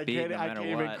same speed no I matter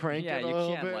can't what. even crank yeah, it a you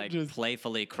little can't bit, like just-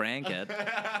 playfully crank it.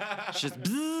 It's just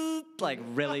bzzz, like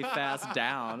really fast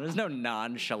down. There's no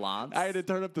nonchalance. I had to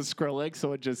turn up the Skrillex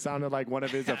so it just sounded like one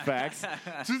of his effects.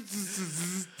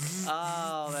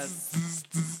 Oh,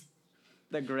 that's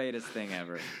the greatest thing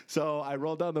ever. So I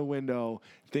rolled down the window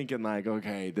thinking like,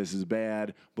 okay, this is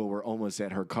bad, but we're almost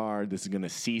at her car. This is going to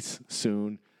cease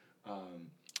soon.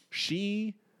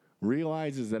 She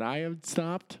realizes that I have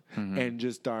stopped and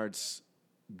just starts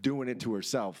doing it to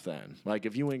herself then. Like,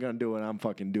 if you ain't going to do it, I'm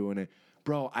fucking doing it.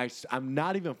 Bro, I'm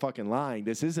not even fucking lying.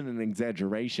 This isn't an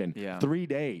exaggeration. Yeah. 3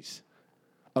 days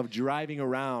of driving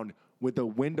around with the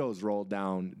windows rolled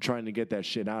down trying to get that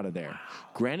shit out of there.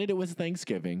 Granted, it was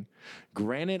Thanksgiving.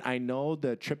 Granted, I know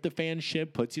the tryptophan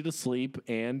shit puts you to sleep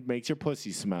and makes your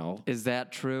pussy smell. Is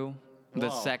that true? The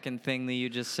Whoa. second thing that you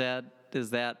just said, is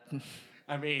that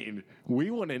I mean, we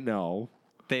wouldn't know.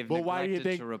 they've But why do you neglected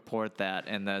think- to report that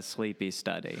in the sleepy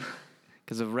study?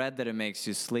 Because I've read that it makes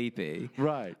you sleepy.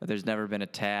 Right. But there's never been a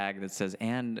tag that says,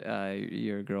 and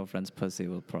your girlfriend's pussy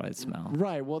will probably smell.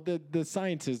 Right. Well, the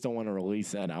scientists don't want to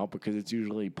release that out because it's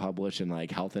usually published in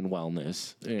like health and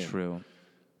wellness. Yeah. True.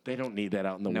 They don't need that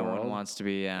out in the No world. one wants to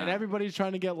be And everybody's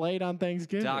trying to get laid on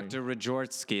Thanksgiving. Dr.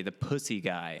 Rajortsky, the pussy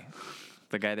guy.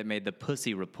 The guy that made the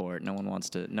pussy report. No one went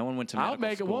to medical I'll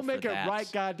make it. school We'll for make it that. right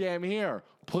goddamn here.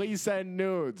 Please send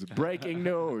nudes. Breaking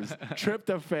news.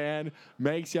 Tryptophan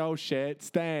makes your shit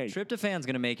stink. Tryptophan's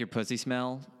gonna make your pussy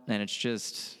smell, and it's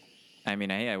just. I mean,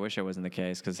 hey, I wish I wasn't the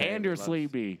case because. And you're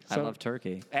sleepy. I So- love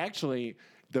turkey. Actually,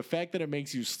 the fact that it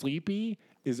makes you sleepy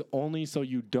is only so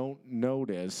you don't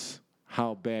notice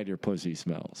how bad your pussy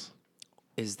smells.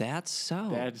 Is that so?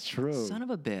 That's true. Son of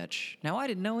a bitch. Now I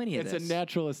didn't know any of It's this. a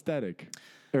natural aesthetic.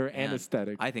 Or Man,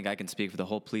 anesthetic. I think I can speak for the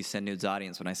whole Please Send Nudes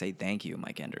audience when I say thank you,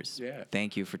 Mike Enders. Yeah.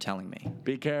 Thank you for telling me.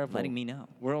 Be careful. Letting me know.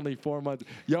 We're only 4 months.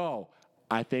 Yo,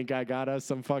 I think I got us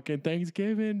some fucking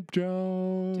Thanksgiving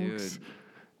jokes. Dude.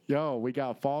 Yo, we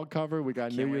got fall covered. We got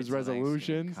Can't New wait Year's till Thanksgiving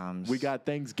resolutions. comes. We got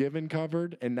Thanksgiving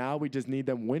covered. And now we just need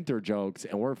them winter jokes.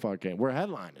 And we're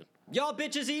headlining. Y'all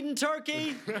bitches eating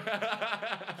turkey?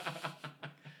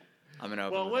 I'm gonna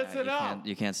open. Well, with listen that. up.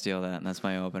 You can't steal that. That's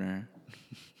my opener.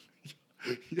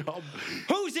 Yo,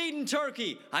 Who's eating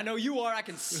turkey? I know you are. I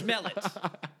can smell it.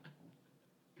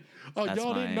 oh, That's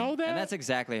y'all didn't my- know that? And that's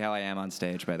exactly how I am on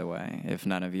stage, by the way. If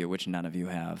none of you, which none of you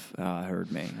have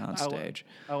heard me on stage.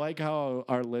 I like how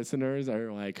our listeners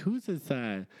are like, who's this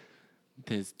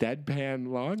deadpan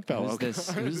Longfellow?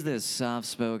 Who's this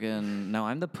soft-spoken? No,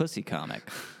 I'm the pussy comic.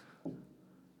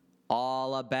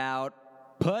 All about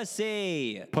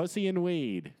pussy. Pussy and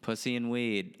weed. Pussy and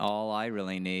weed. All I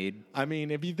really need. I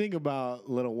mean, if you think about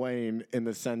Lil Wayne in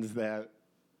the sense that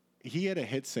he had a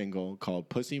hit single called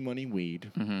Pussy Money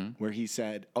Weed, where he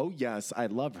said, oh, yes, I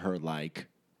love her like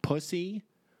pussy,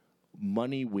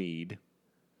 money, weed,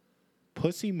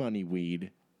 pussy, money,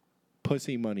 weed,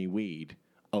 pussy, money, weed.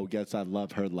 Oh, yes, I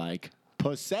love her like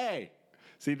pussy.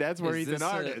 See, that's where Is he's an this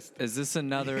artist. Is this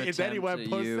another And then he attempt went at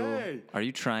you? pussy. Are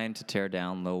you trying to tear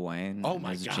down Lil Wayne Oh and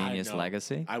my his God, genius no.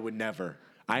 legacy? I would never.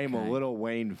 I am Okay. a Lil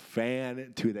Wayne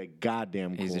fan to the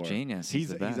goddamn core. He's a genius. He's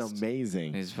the best.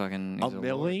 amazing. He's fucking. a He's lord.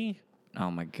 Millie? Oh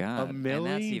my god. And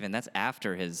Millie? that's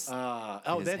after his. his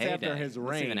that's heyday. after his That's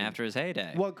reign. even after his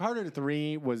heyday. Well, Carter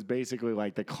 3 was basically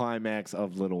like the climax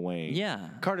of Lil Wayne. Yeah.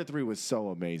 Carter 3 was so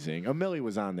amazing. A Millie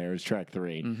was on there. It was track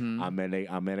 3. Mm-hmm. I'm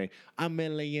a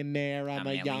millionaire. I'm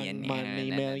a young money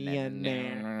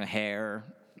millionaire. Hair.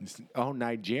 Oh,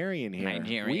 Nigerian hair.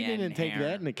 Nigerian We didn't take hair.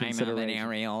 that into I'm consideration. a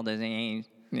venereal disease.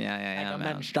 Yeah. Like a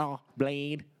man. menstrual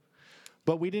bleed.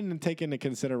 But we didn't take into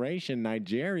consideration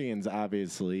Nigerians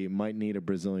obviously might need a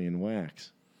Brazilian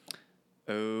wax.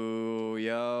 Oh,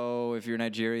 yo, if you're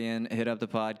Nigerian, hit up the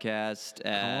podcast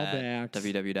at Callbacks.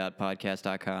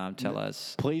 www.podcast.com. Tell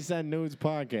us Please send nudes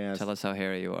podcast how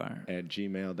hairy you are. at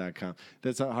gmail.com.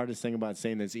 That's the hardest thing about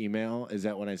saying this email is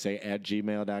that when I say at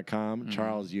gmail.com,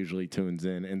 Charles usually tunes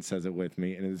in and says it with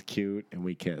me, and it's cute, and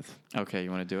we kiss. Okay,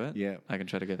 you want to do it? Yeah. I can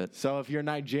try to give it. So if you're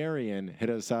Nigerian, hit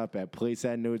us up at please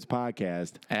send nudes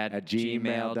podcast At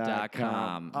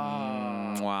gmail.com. Oh,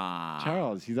 Mwah.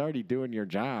 Charles, he's already doing your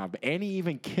job. And he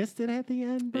even kissed it at the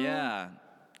end, bro? Yeah.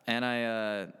 And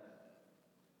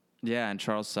and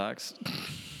Charles sucks.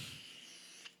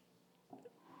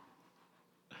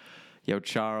 Yo,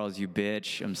 Charles, you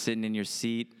bitch. I'm sitting in your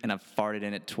seat and I farted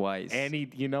in it twice. And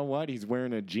you know what? He's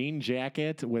wearing a jean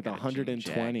jacket with Got a jean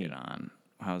 120. jacket on.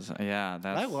 That's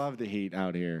I love the heat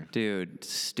out here. Dude,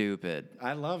 stupid.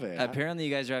 I love it. Apparently, you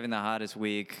guys are having the hottest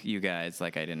week. You guys,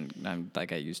 I'm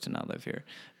like I used to not live here.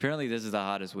 Apparently, this is the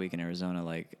hottest week in Arizona,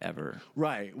 like ever.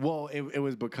 Right. Well, it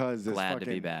was because this Glad to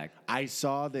be back. I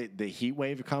saw the heat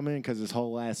wave coming because this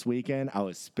whole last weekend I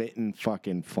was spitting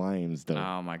fucking flames, dude.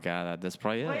 Oh my god, that's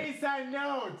probably it. send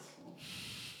notes.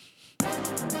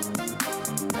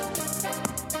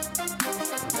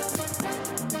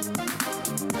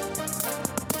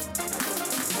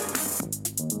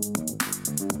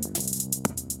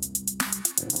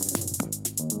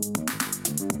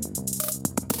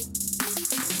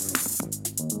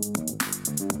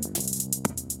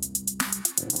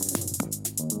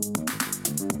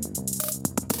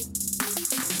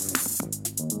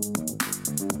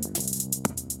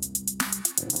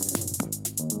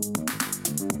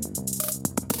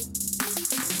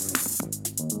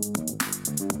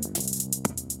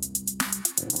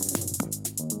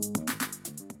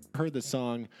 heard the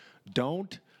song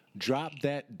 "Don't Drop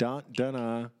That Dun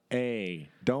Dunna A"?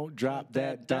 Don't drop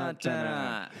that dun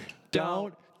dunna.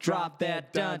 Don't drop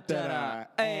that dun dun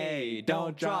hey,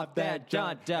 don't drop that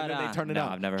dun dun. And then they turn it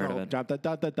up. I've never heard of it. Don't drop the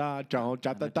dun dun dun. Don't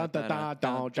drop the dun dun dun.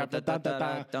 Don't drop the dun dun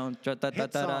dun. Don't drop the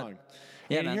Hit song.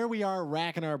 Yeah, And man. here we are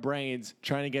racking our brains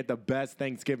trying to get the best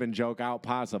Thanksgiving joke out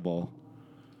possible.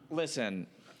 Listen,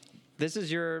 this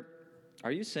is your.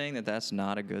 Are you saying that that's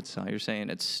not a good song? You're saying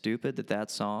it's stupid that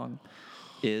that song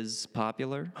is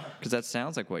popular? Because that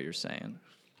sounds like what you're saying.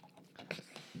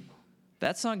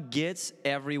 That song gets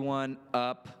everyone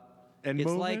up. And It's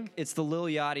moving? like it's the Lil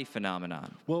Yachty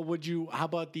phenomenon. Well, would you? How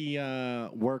about the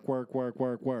work?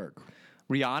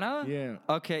 Rihanna? Yeah.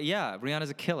 Okay, yeah. Rihanna's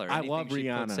a killer. I Anything love she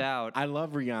puts Rihanna. out I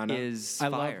love Rihanna. is I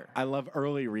fire. I love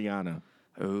early Rihanna.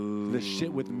 Ooh. The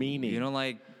shit with meaning. You don't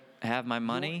like Have My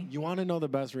Money? You want to know the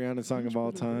best Rihanna song of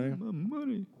all time?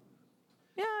 Money.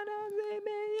 Yeah,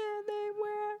 they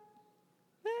wear.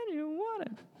 Then you want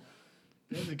it.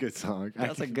 That's a good song.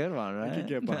 That's a good one, right? I could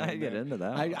get behind I get that. into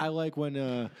that. I like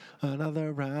when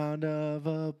another round of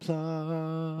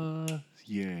applause.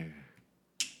 Yeah.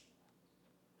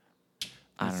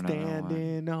 I don't know that one.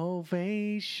 Standing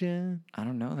ovation. I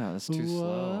don't know that. That's too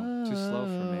slow. Too slow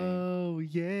for me. Oh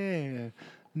yeah.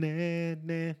 Nah,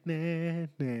 nah, nah,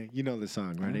 nah. You know the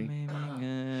song, ready?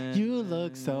 You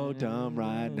look so dumb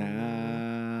right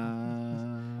now.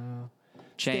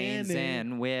 Chains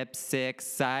standing- and whips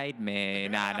excite me.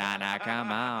 Nah,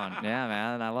 come on. Yeah,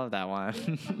 man, I love that one.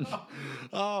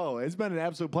 Oh, it's been an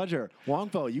absolute pleasure.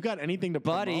 Longfellow, you got anything to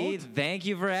Buddy, promote? thank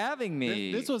you for having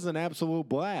me. This was an absolute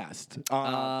blast.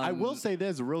 I will say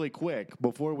this really quick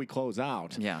before we close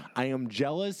out. Yeah. I am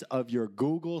jealous of your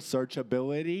Google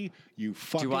searchability. You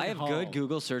fucking Do I have hoe. good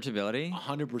Google searchability?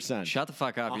 100%. Shut the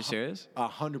fuck up. You serious?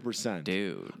 100%.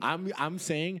 Dude. I'm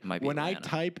saying Might be when I Atlanta.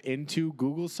 type into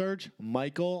Google search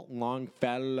Michael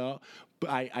Longfellow,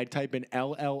 I type in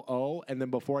LLO, and then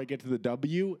before I get to the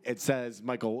W, it says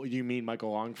Michael. You mean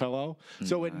Michael Longfellow?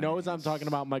 So it knows I'm talking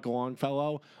about Michael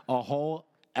Longfellow, a whole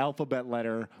alphabet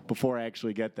letter before I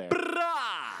actually get there.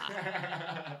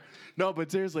 No,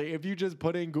 but seriously, if you just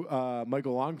put in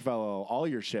Michael Longfellow, all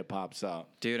your shit pops up.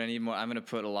 Dude, I need more. I'm going to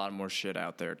put a lot more shit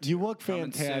out there. Too. You look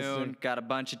Coming fantastic. soon. Got a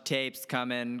bunch of tapes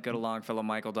coming. Go to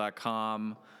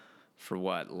longfellowmichael.com for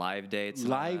what? Live dates?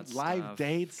 and all Live- that live stuff.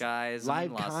 dates, Guys, live I'm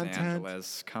in Los content.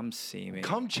 Angeles. Come see me.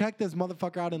 Come check this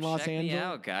motherfucker out in Los Check Angeles. me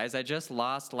out, guys. I just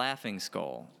lost Laughing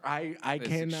Skull. I It's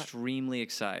cannot. extremely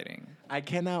exciting. I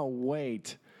cannot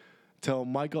wait till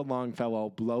Michael Longfellow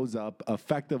blows up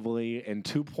effectively in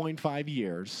 2.5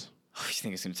 years. Oh, you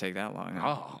think it's going to take that long?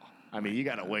 Oh, I mean, you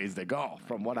got a ways to go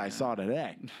from what I saw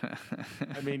today.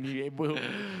 I mean, you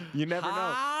never know.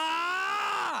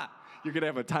 Ah! You're gonna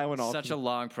have a Tylenol. Such a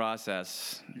long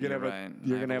process. You're gonna have a- right.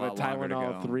 you're I gonna have a lot longer to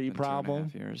Tylenol go 3 than 2.5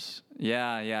 problem? years.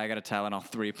 Yeah, I got a Tylenol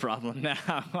 3 problem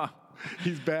now.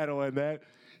 He's battling that.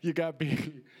 You got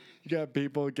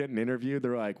people getting interviewed.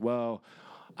 They're like, well,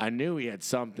 I knew he had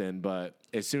something, but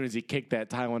as soon as he kicked that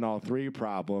Tylenol 3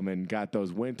 problem and got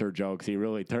those winter jokes, he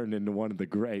really turned into one of the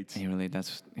greats. he really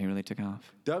took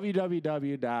off.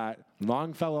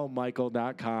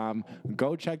 www.longfellowmichael.com.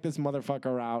 Go check this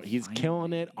motherfucker out. He's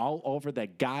killing it all over the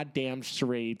goddamn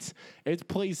streets. It's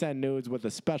Police and Nudes with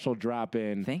a special drop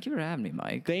in. Thank you for having me,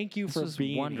 Mike. Thank you This for was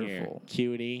being wonderful. here,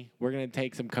 cutie. We're going to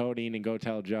take some codeine and go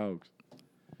tell jokes.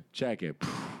 Check it.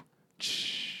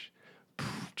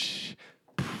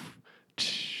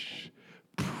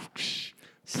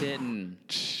 Sitting,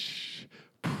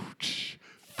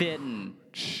 fitting,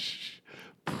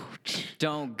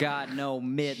 don't got no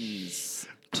mittens.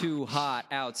 Too hot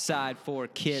outside for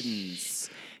kittens.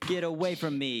 Get away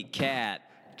from me, cat.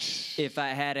 If I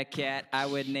had a cat, I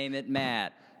would name it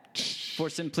Matt. For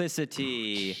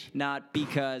simplicity, not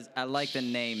because I like the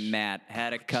name Matt.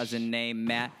 Had a cousin named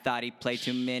Matt, thought he played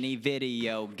too many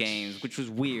video games, which was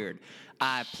weird.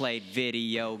 I played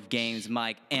video games,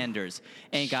 Mike Enders.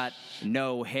 Ain't got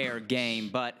no hair game,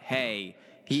 but hey,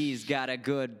 he's got a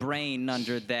good brain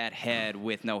under that head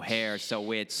with no hair,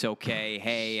 so it's okay.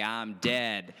 Hey, I'm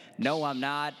dead. No, I'm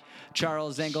not.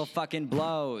 Charles Engel fucking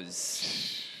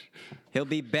blows. He'll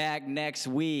be back next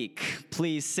week.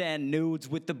 Please send nudes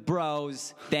with the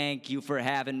bros. Thank you for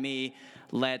having me.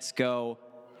 Let's go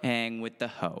hang with the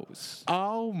hoes.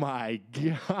 Oh my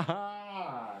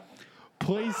God.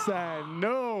 Please send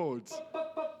nudes.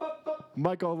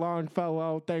 Michael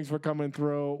Longfellow, thanks for coming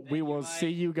through. We will see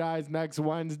you guys next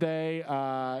Wednesday.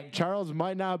 Charles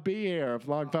might not be here if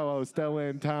Longfellow is still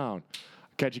in town.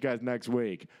 Catch you guys next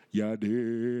week. Ya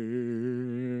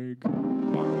dig.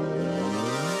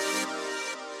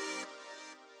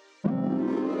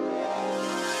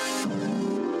 Bye.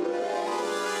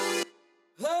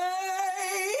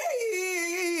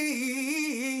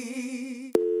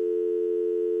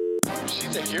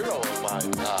 She's a hero of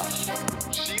mine.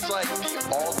 She's like the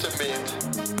ultimate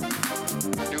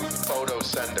nude photo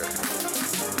sender.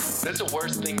 That's the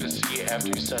worst thing to see after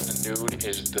you send a nude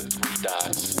is the 3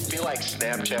 dots. I feel like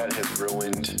Snapchat has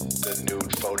ruined the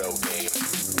nude photo game.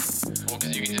 Well,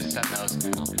 because you can just send those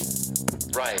now.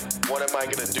 Right. What am I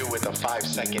going to do with a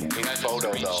 5-second nude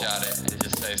photo, though? Screenshot it and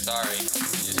just say sorry.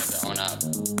 You just have to own up.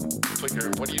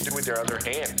 What do you do with your other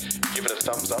hand? Give it a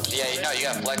thumbs up? Yeah, you know, you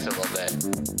gotta flex it a little bit.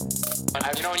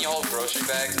 You know when you hold grocery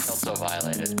bags, it felt so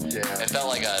violated. Yeah. It felt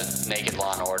like a naked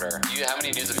Law and Order. How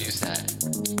many nudes have you sent?